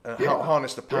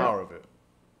harness the power of it?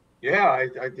 Yeah,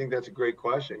 I think that's a great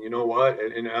question. You know what?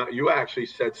 And you actually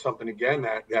said something again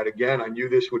that again, I knew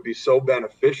this would be so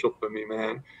beneficial for me,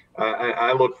 man.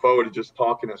 I look forward to just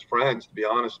talking as friends, to be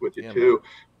honest with you, too,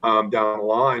 down the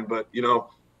line. But,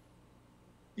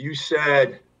 you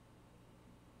said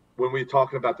when we were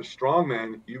talking about the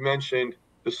strongman, you mentioned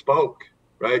the spoke,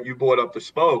 right? You brought up the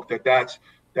spoke,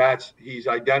 that's he's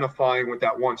identifying with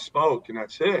that one spoke, and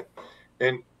that's it.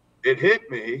 And it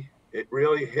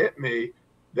really hit me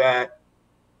that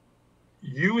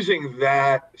using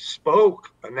that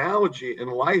spoke analogy in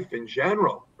life in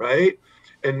general, right?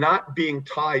 And not being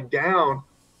tied down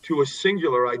to a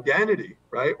singular identity,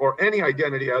 right? Or any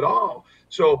identity at all.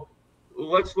 So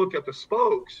let's look at the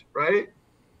spokes, right?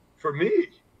 For me,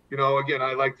 again,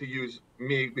 I like to use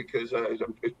me because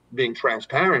I'm being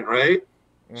transparent, right?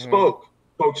 Mm-hmm. Spoke,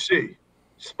 Coach C,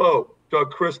 spoke,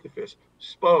 Doug Christophus,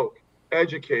 spoke,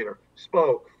 educator,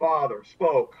 spoke, father,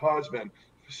 spoke, husband,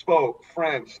 spoke,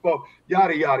 friend, spoke,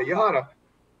 yada, yada, yada.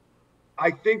 I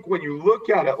think when you look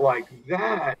at it like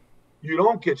that, you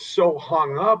don't get so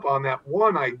hung up on that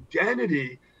one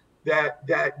identity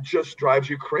that just drives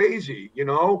you crazy,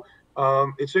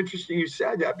 It's interesting you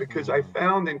said that because I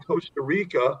found in Costa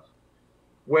Rica,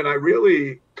 when I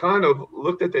really kind of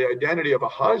looked at the identity of a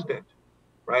husband,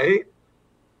 right?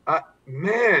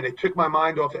 Man, it took my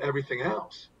mind off of everything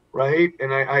else, right?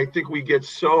 And I think we get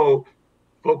so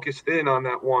focused in on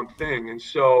that one thing. And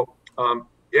so,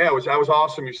 that was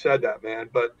awesome you said that, man.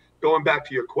 But going back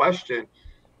to your question,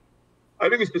 I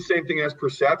think it's the same thing as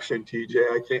perception,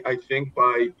 TJ. I think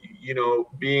by,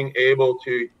 being able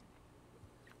to,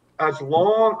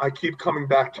 I keep coming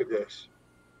back to this,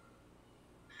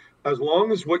 as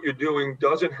long as what you're doing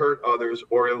doesn't hurt others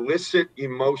or elicit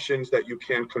emotions that you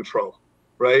can't control,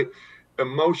 right?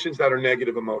 Emotions that are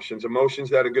negative emotions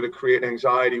that are going to create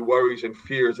anxiety, worries, and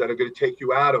fears that are going to take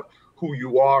you out of who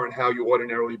you are and how you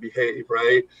ordinarily behave,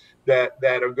 right? That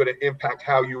are going to impact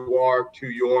how you are to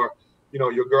your,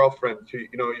 your girlfriend, to,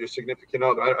 your significant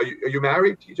other. Are you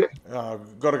married, TJ?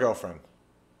 Got a girlfriend.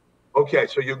 Okay,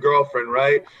 so your girlfriend,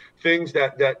 right? Things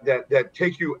that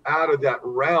take you out of that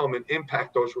realm and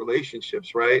impact those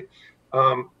relationships, right?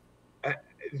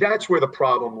 That's where the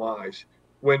problem lies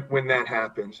when that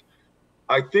happens.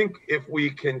 I think if we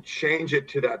can change it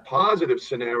to that positive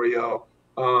scenario,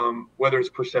 whether it's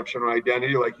perception or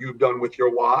identity, like you've done with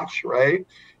your watch, right?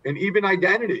 And even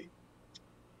identity.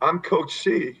 I'm Coach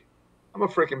C. I'm a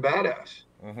freaking badass.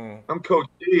 Mm-hmm. I'm Coach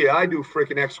C. I do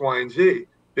freaking X, Y, and Z.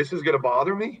 This is going to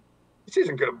bother me? This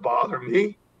isn't going to bother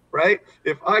me, right?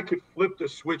 If I could flip the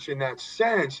switch in that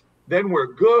sense, then we're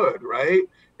good, right?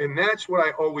 And that's what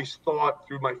I always thought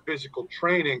through my physical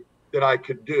training that I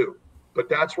could do. But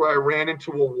that's where I ran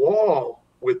into a wall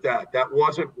with that. That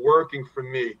wasn't working for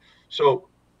me. So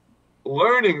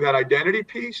learning that identity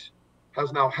piece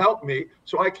has now helped me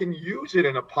so I can use it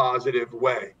in a positive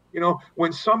way.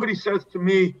 When somebody says to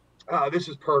me, this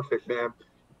is perfect, man.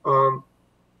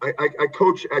 I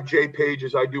coach at Jay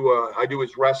Page's. I do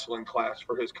his wrestling class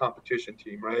for his competition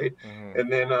team, right? Mm-hmm. And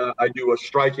then I do a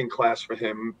striking class for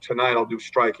him. Tonight I'll do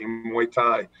striking, Muay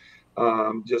Thai,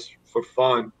 just for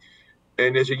fun.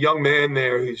 And there's a young man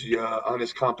there. He's on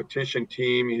his competition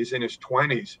team. He's in his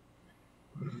 20s.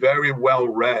 Very well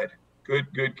read,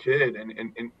 good kid.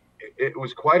 And it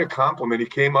was quite a compliment. He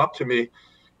came up to me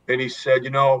and he said,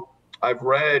 I've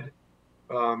read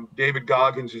David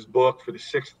Goggins' book for the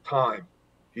 6th time.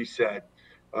 He said,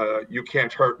 You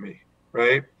Can't Hurt Me,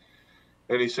 right?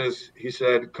 And he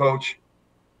said, Coach,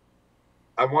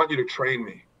 I want you to train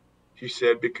me. He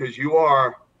said, because you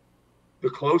are the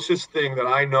closest thing that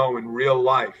I know in real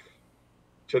life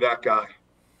to that guy.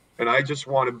 And I just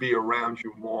want to be around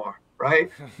you more,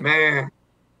 right? Man,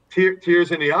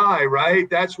 tears in the eye, right?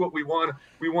 That's what we want.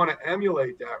 We want to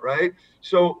emulate that, right?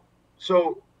 So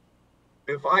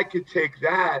if I could take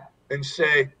that and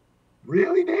say,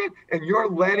 really, man? And you're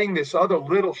letting this other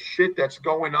little shit that's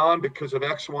going on because of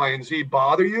X, Y, and Z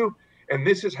bother you, and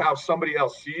this is how somebody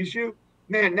else sees you,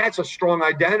 man, that's a strong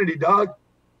identity, dog.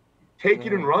 Take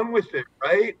it and run with it,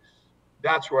 right?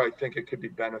 That's where I think it could be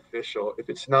beneficial if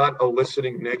it's not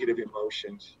eliciting negative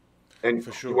emotions and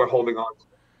For sure. we're holding on to it.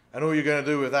 And all you're going to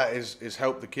do with that is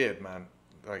help the kid, man.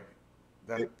 Like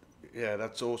that. Yeah,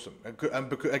 that's awesome. And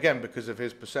because of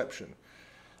his perception.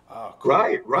 Cool.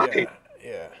 Right.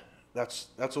 Yeah. That's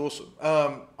awesome.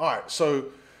 All right. So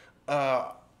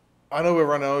I know we're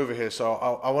running over here, so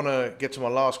I want to get to my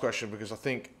last question, because I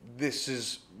think this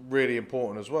is really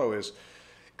important as well. Is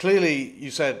clearly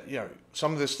you said,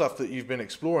 some of this stuff that you've been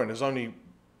exploring has only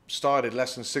started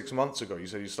less than 6 months ago. You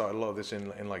said you started a lot of this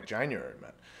in like January,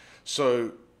 man.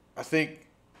 So I think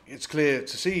it's clear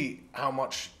to see how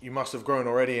much you must have grown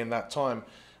already in that time.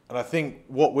 And I think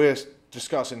what we're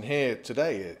discussing here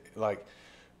today, like,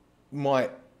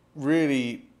 might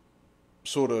really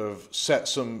sort of set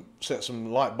some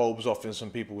light bulbs off in some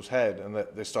people's head, and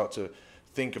that they start to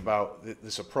think about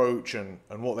this approach and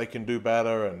what they can do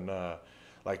better, and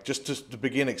like just to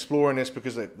begin exploring this,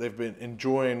 because they've been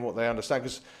enjoying what they understand.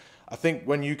 Because I think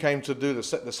when you came to do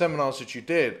the seminars that you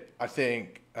did, I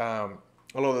think a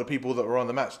lot of the people that were on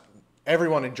the mats,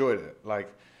 everyone enjoyed it.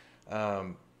 Like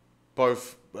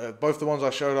both the ones I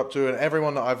showed up to and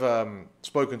everyone that I've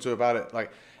spoken to about it,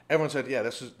 like everyone said, yeah,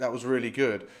 that was really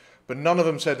good. But none of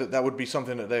them said that would be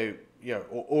something that they,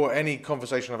 or any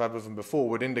conversation I've had with them before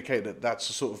would indicate that that's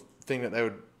the sort of thing that they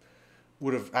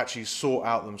would have actually sought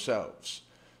out themselves.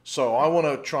 So I want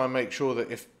to try and make sure that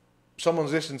if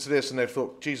someone's listened to this and they've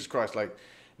thought, Jesus Christ, like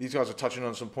these guys are touching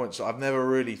on some points that I've never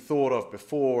really thought of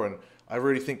before, and I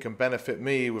really think can benefit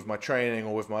me with my training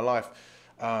or with my life.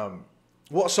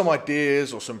 What are some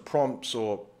ideas or some prompts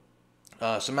or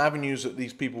some avenues that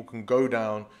these people can go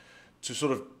down to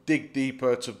sort of dig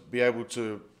deeper, to be able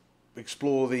to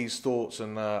explore these thoughts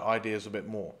and ideas a bit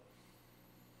more?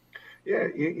 Yeah,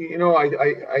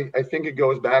 I think it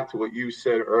goes back to what you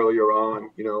said earlier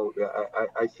on.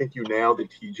 I think you nailed it,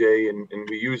 TJ, and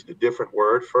we used a different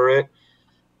word for it.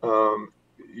 You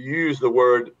used the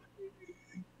word,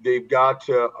 they've got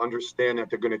to understand that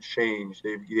they're going to change.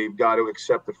 They've got to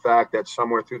accept the fact that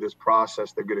somewhere through this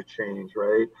process they're going to change,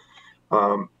 right?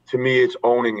 To me, it's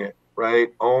owning it, right?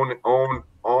 Own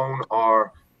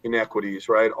our inequities,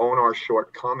 right? Own our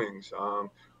shortcomings.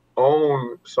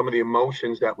 Own some of the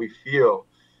emotions that we feel.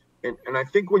 And I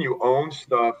think when you own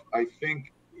stuff, I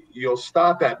think you'll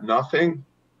stop at nothing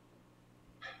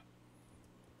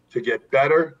to get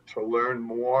better, to learn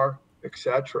more,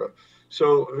 etc.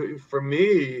 So for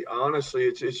me, honestly,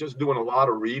 it's just doing a lot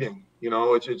of reading.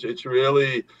 It's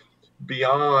really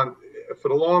beyond. For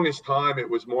the longest time, it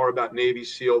was more about Navy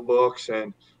SEAL books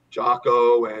and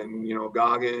Jocko and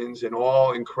Goggins and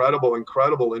all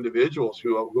incredible individuals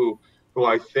who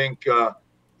I think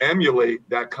emulate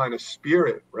that kind of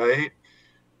spirit, right?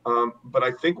 But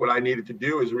I think what I needed to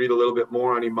do is read a little bit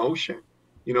more on emotion,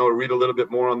 read a little bit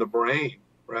more on the brain,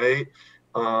 right?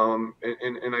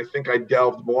 And I think I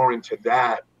delved more into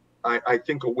that. I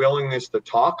think a willingness to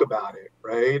talk about it,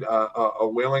 right? A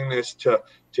willingness to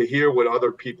hear what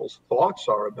other people's thoughts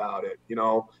are about it,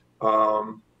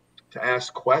 to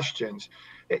ask questions.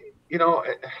 I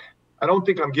don't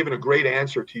think I'm giving a great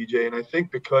answer, TJ. And I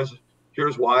think because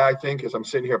here's why I think, as I'm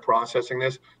sitting here processing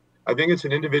this, I think it's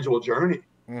an individual journey.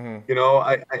 Mm-hmm.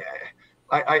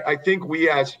 I think we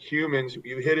as humans,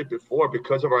 you hit it before,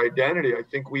 because of our identity, I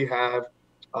think we have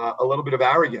a little bit of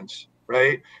arrogance,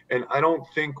 right? And I don't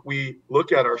think we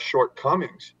look at our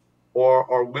shortcomings or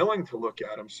are willing to look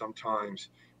at them sometimes,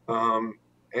 and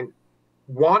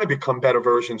want to become better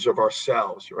versions of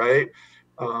ourselves, right?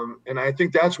 And I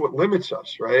think that's what limits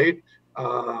us, right?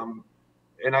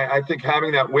 And I think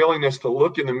having that willingness to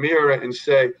look in the mirror and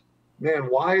say, man,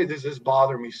 why does this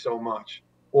bother me so much?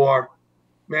 Or,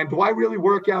 man, do I really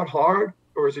work out hard?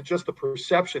 Or is it just the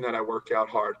perception that I work out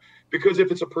hard? Because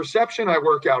if it's a perception I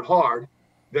work out hard,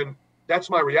 then that's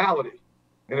my reality.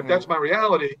 And if that's my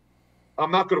reality,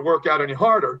 I'm not going to work out any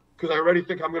harder, because I already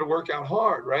think I'm going to work out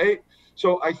hard, right?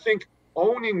 So I think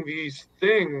owning these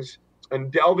things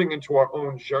and delving into our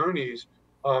own journeys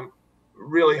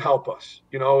really help us,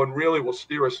 and really will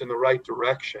steer us in the right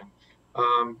direction.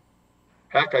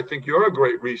 Heck, I think you're a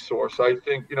great resource. I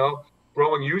think,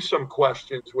 throwing you some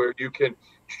questions where you can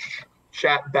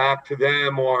chat back to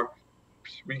them, or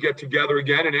we get together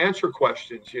again and answer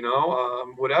questions,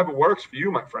 whatever works for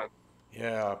you, my friend.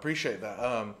 Yeah, I appreciate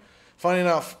that. Funny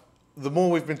enough, the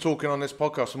more we've been talking on this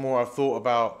podcast, the more I've thought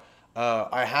about.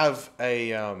 I have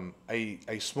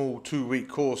a small 2-week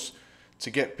course to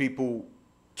get people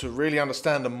to really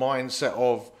understand the mindset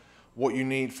of what you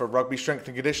need for rugby strength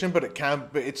and conditioning, but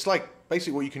it's like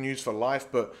basically what you can use for life,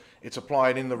 but it's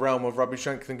applied in the realm of rugby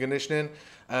strength and conditioning,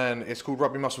 and it's called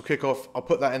Rugby Muscle Kickoff. I'll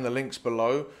put that in the links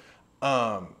below.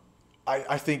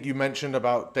 I think you mentioned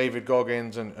about David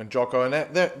Goggins and Jocko, and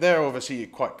they're obviously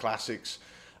quite classics.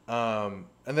 And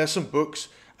there's some books,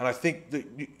 and I think that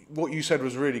what you said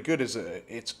was really good, is that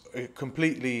it's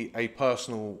completely a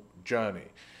personal journey.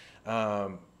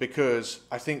 Because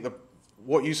I think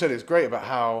what you said is great about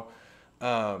how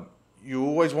you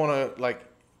always want to, like,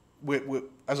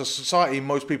 as a society,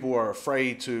 most people are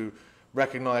afraid to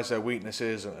recognize their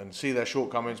weaknesses and see their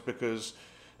shortcomings because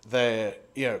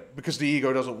because the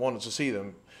ego doesn't want us to see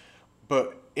them.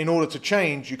 But in order to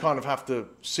change, you kind of have to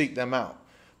seek them out.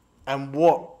 And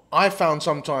what I found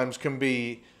sometimes can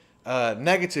be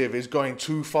negative is going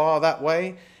too far that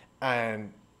way,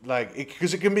 and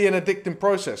because it can be an addicting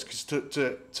process. Because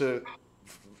to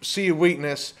see a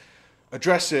weakness,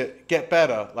 address it, get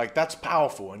better, like that's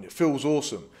powerful and it feels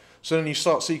awesome. So then you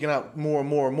start seeking out more and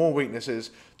more and more weaknesses,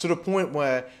 to the point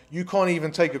where you can't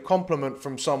even take a compliment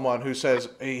from someone who says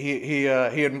he's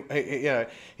a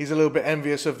little bit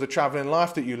envious of the traveling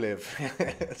life that you live.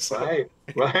 Right.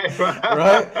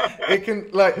 Right. It can,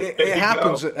 it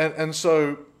happens, and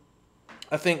so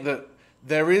I think that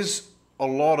there is a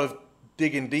lot of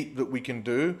digging deep that we can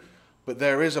do, but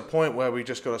there is a point where we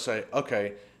just got to say,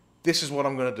 okay, this is what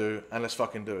I'm going to do, and let's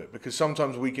fucking do it. Because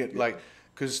sometimes we get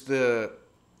because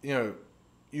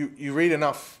you read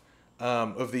enough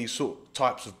of these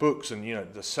types of books, and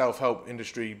the self-help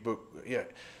industry book,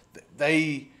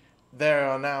 there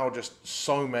are now just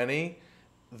so many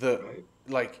that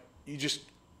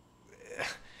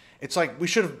it's like we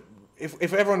should have,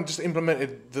 if everyone just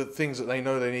implemented the things that they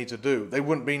know they need to do, they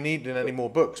wouldn't be needing any more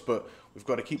books. But we've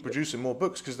got to keep producing more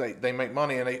books because they make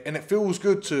money, and it feels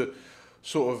good to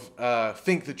sort of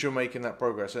think that you're making that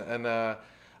progress. And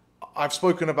I've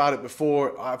spoken about it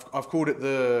before. I've called it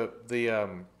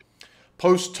the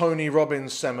post Tony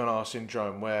Robbins seminar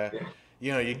syndrome, where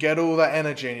you get all that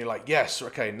energy and you're like, yes,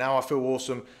 okay, now I feel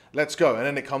awesome, let's go. And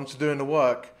then it comes to doing the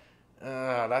work,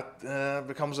 that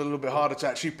becomes a little bit harder to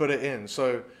actually put it in.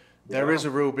 So there is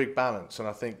a real big balance, and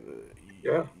I think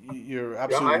you're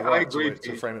absolutely right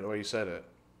to frame it the way you said it.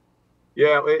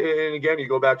 Yeah, and again, you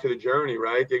go back to the journey,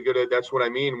 right? That's what I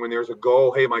mean when there's a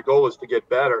goal. Hey, my goal is to get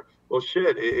better. Well,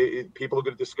 shit, people are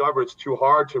going to discover it's too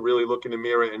hard to really look in the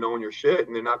mirror and own your shit,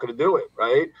 and they're not going to do it,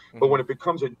 right? Mm-hmm. But when it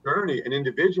becomes a journey, an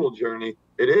individual journey,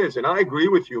 it is. And I agree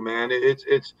with you, man.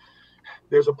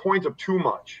 There's a point of too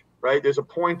much, right? There's a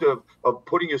point of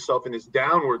putting yourself in this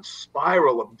downward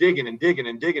spiral of digging and digging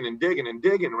and digging and digging and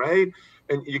digging, right?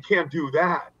 And you can't do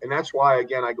that. And that's why,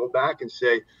 again, I go back and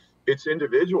say, it's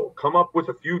individual. Come up with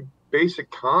a few basic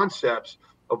concepts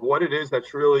of what it is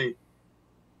that's really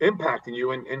impacting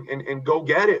you, and go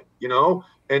get it,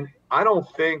 And I don't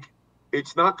think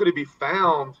it's not going to be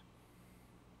found.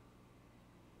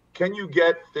 Can you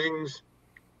get things,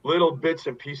 little bits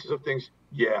and pieces of things?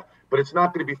 Yeah, but it's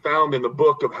not going to be found in the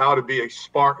book of how to be a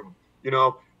Spartan,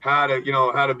 how to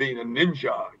be a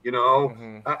ninja,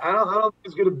 Mm-hmm. I don't think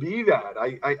it's going to be that.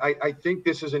 I think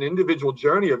this is an individual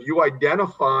journey of you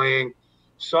identifying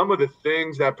some of the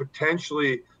things that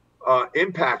potentially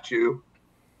impact you,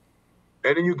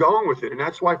 and then you going with it. And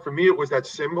that's why for me, it was that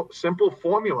simple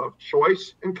formula of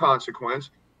choice and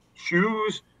consequence.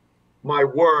 Choose my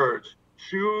words,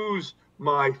 choose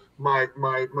my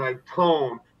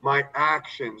tone, my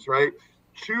actions, right?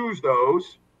 Choose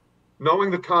those,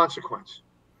 knowing the consequence.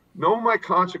 Know my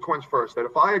consequence first, that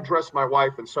if I address my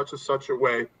wife in such a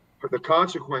way, the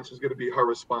consequence is going to be her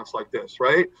response like this,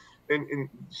 right? And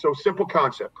so simple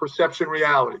concept, perception,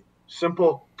 reality,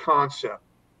 simple concept,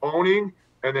 owning,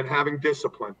 and then having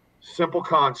discipline, simple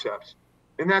concepts.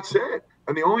 And that's it.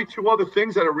 And the only two other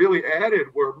things that are really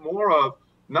added were more of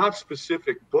not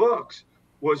specific books,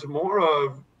 was more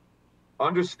of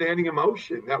understanding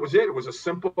emotion. That was it. It was a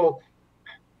simple,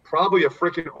 probably a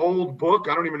freaking old book,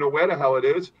 I don't even know where the hell it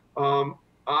is, on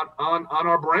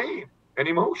our brain and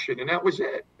emotion, and that was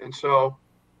it. And so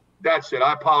that's it.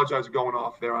 I apologize for going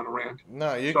off there on a rant.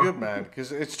 No, you're good, man,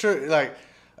 because it's true. Like,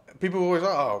 people always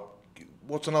like, oh,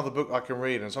 what's another book I can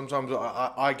read? And sometimes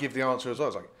I give the answer as well.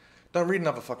 It's like, don't read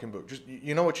another fucking book. Just,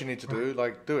 you know what you need to do,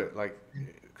 like, do it. Like,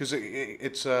 because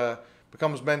it's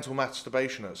becomes mental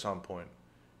masturbation at some point.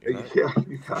 Yeah,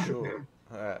 for sure.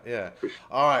 Yeah.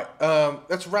 All right.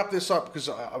 Let's wrap this up, because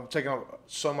I'm taking up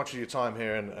so much of your time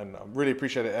here, and I really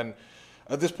appreciate it. And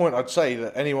at this point, I'd say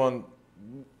that anyone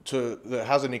that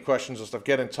has any questions or stuff,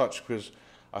 get in touch, because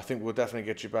I think we'll definitely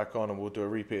get you back on and we'll do a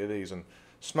repeat of these. And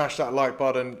smash that like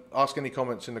button, ask any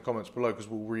comments in the comments below, because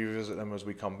we'll revisit them as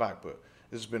we come back. But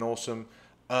this has been awesome.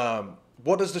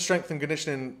 What does the strength and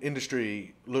conditioning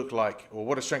industry look like, or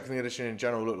what does strength and conditioning in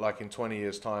general look like in 20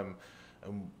 years' time?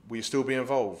 And will you still be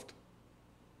involved?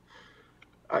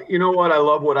 You know what? I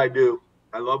love what I do.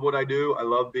 I love what I do. I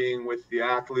love being with the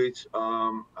athletes.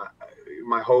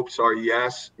 My hopes are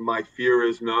yes. My fear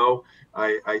is no.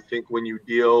 I think when you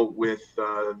deal with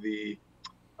the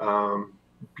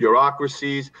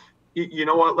bureaucracies, you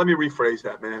know what? Let me rephrase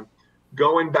that, man.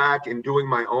 Going back and doing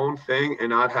my own thing and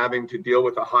not having to deal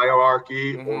with a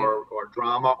hierarchy or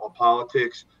drama or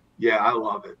politics. Yeah, I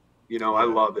love it. You know, I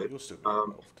love it. You'll still be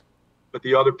involved. But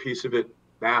the other piece of it,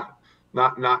 not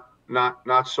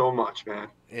so much, man.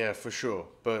 Yeah, for sure.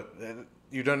 But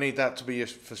you don't need that to be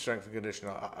for strength and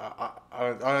conditioning. I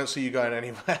don't see you going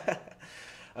anywhere.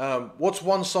 What's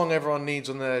one song everyone needs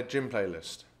on their gym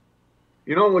playlist?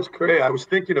 You know what's crazy? I was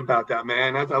thinking about that,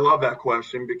 man. I love that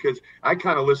question because I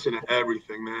kind of listen to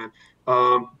everything, man.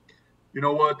 You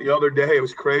know what? The other day it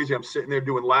was crazy. I'm sitting there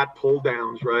doing lat pull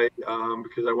downs, right?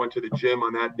 Because I went to the gym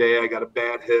on that day. I got a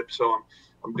bad hip, so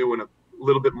I'm doing a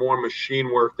little bit more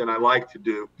machine work than I like to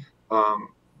do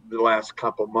the last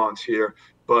couple months here.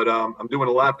 But I'm doing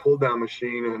a lat pull down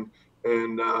machine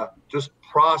and just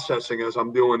processing as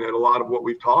I'm doing it. A lot of what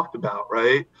we've talked about,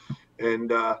 right? And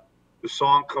the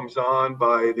song comes on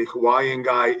by the Hawaiian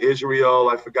guy Israel.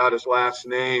 I forgot his last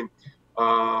name.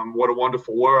 What a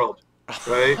Wonderful World,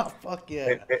 right? Fuck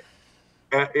yeah.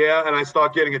 Yeah, and I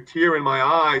start getting a tear in my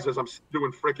eyes as I'm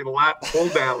doing freaking lat pull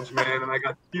downs, man, and I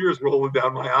got tears rolling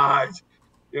down my eyes,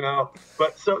 you know.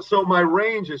 But so my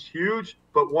range is huge.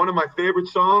 But one of my favorite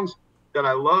songs that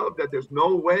I love, that there's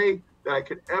no way that I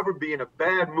could ever be in a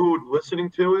bad mood listening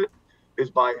to it,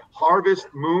 is by Harvest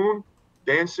Moon,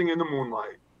 "Dancing in the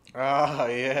Moonlight." Ah,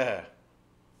 yeah.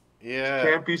 Yeah.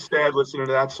 Can't be sad listening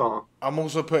to that song. I'm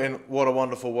also putting "What a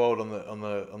Wonderful World" on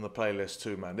the playlist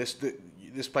too, man. This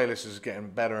playlist is getting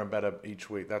better and better each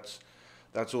week. That's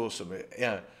awesome.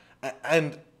 Yeah,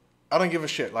 and I don't give a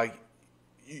shit. Like,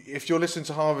 if you're listening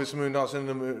to Harvest Moon, Dancing in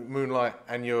the Moonlight,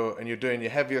 and you're doing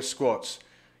your heaviest squats,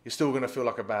 you're still gonna feel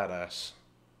like a badass.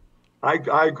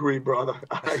 I agree, brother.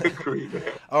 I agree, man.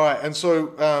 All right, and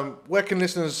so where can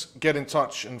listeners get in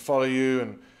touch and follow you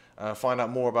and find out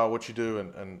more about what you do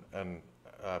and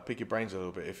pick your brains a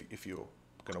little bit if you're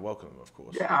going to welcome them, of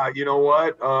course. Yeah, you know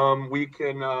what? We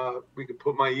can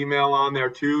put my email on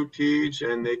there too, Tej,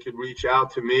 and they can reach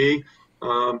out to me.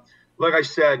 Like I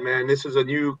said, man, this is a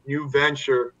new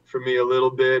venture for me a little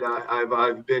bit.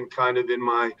 I've been kind of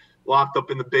locked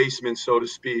up in the basement, so to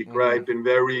speak, right? Been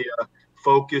very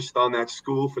focused on that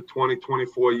school for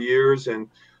 24 years, and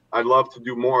I'd love to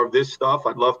do more of this stuff.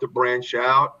 I'd love to branch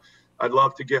out. I'd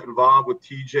love to get involved with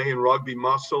TJ and Rugby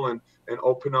Muscle and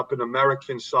open up an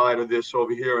American side of this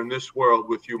over here in this world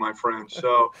with you, my friend.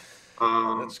 So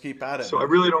let's keep at it. So man. I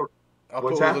really don't. I'll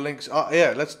put all the links.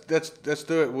 Yeah, let's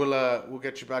do it. We'll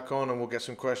get you back on and we'll get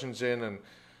some questions in, and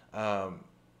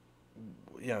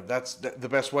that's the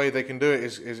best way they can do it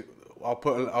is I'll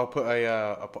put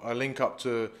a link up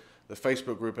to the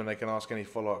Facebook group and they can ask any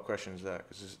follow-up questions there,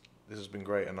 because this has been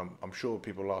great, and I'm sure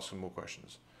people will ask some more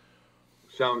questions.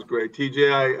 Sounds great.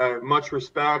 TJ, I much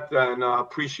respect and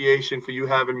appreciation for you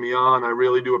having me on. I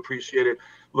really do appreciate it.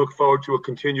 Look forward to a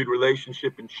continued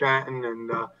relationship and chatting, and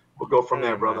we'll go from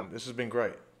there, brother. Man, this has been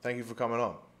great. Thank you for coming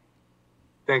on.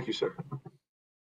 Thank you, sir.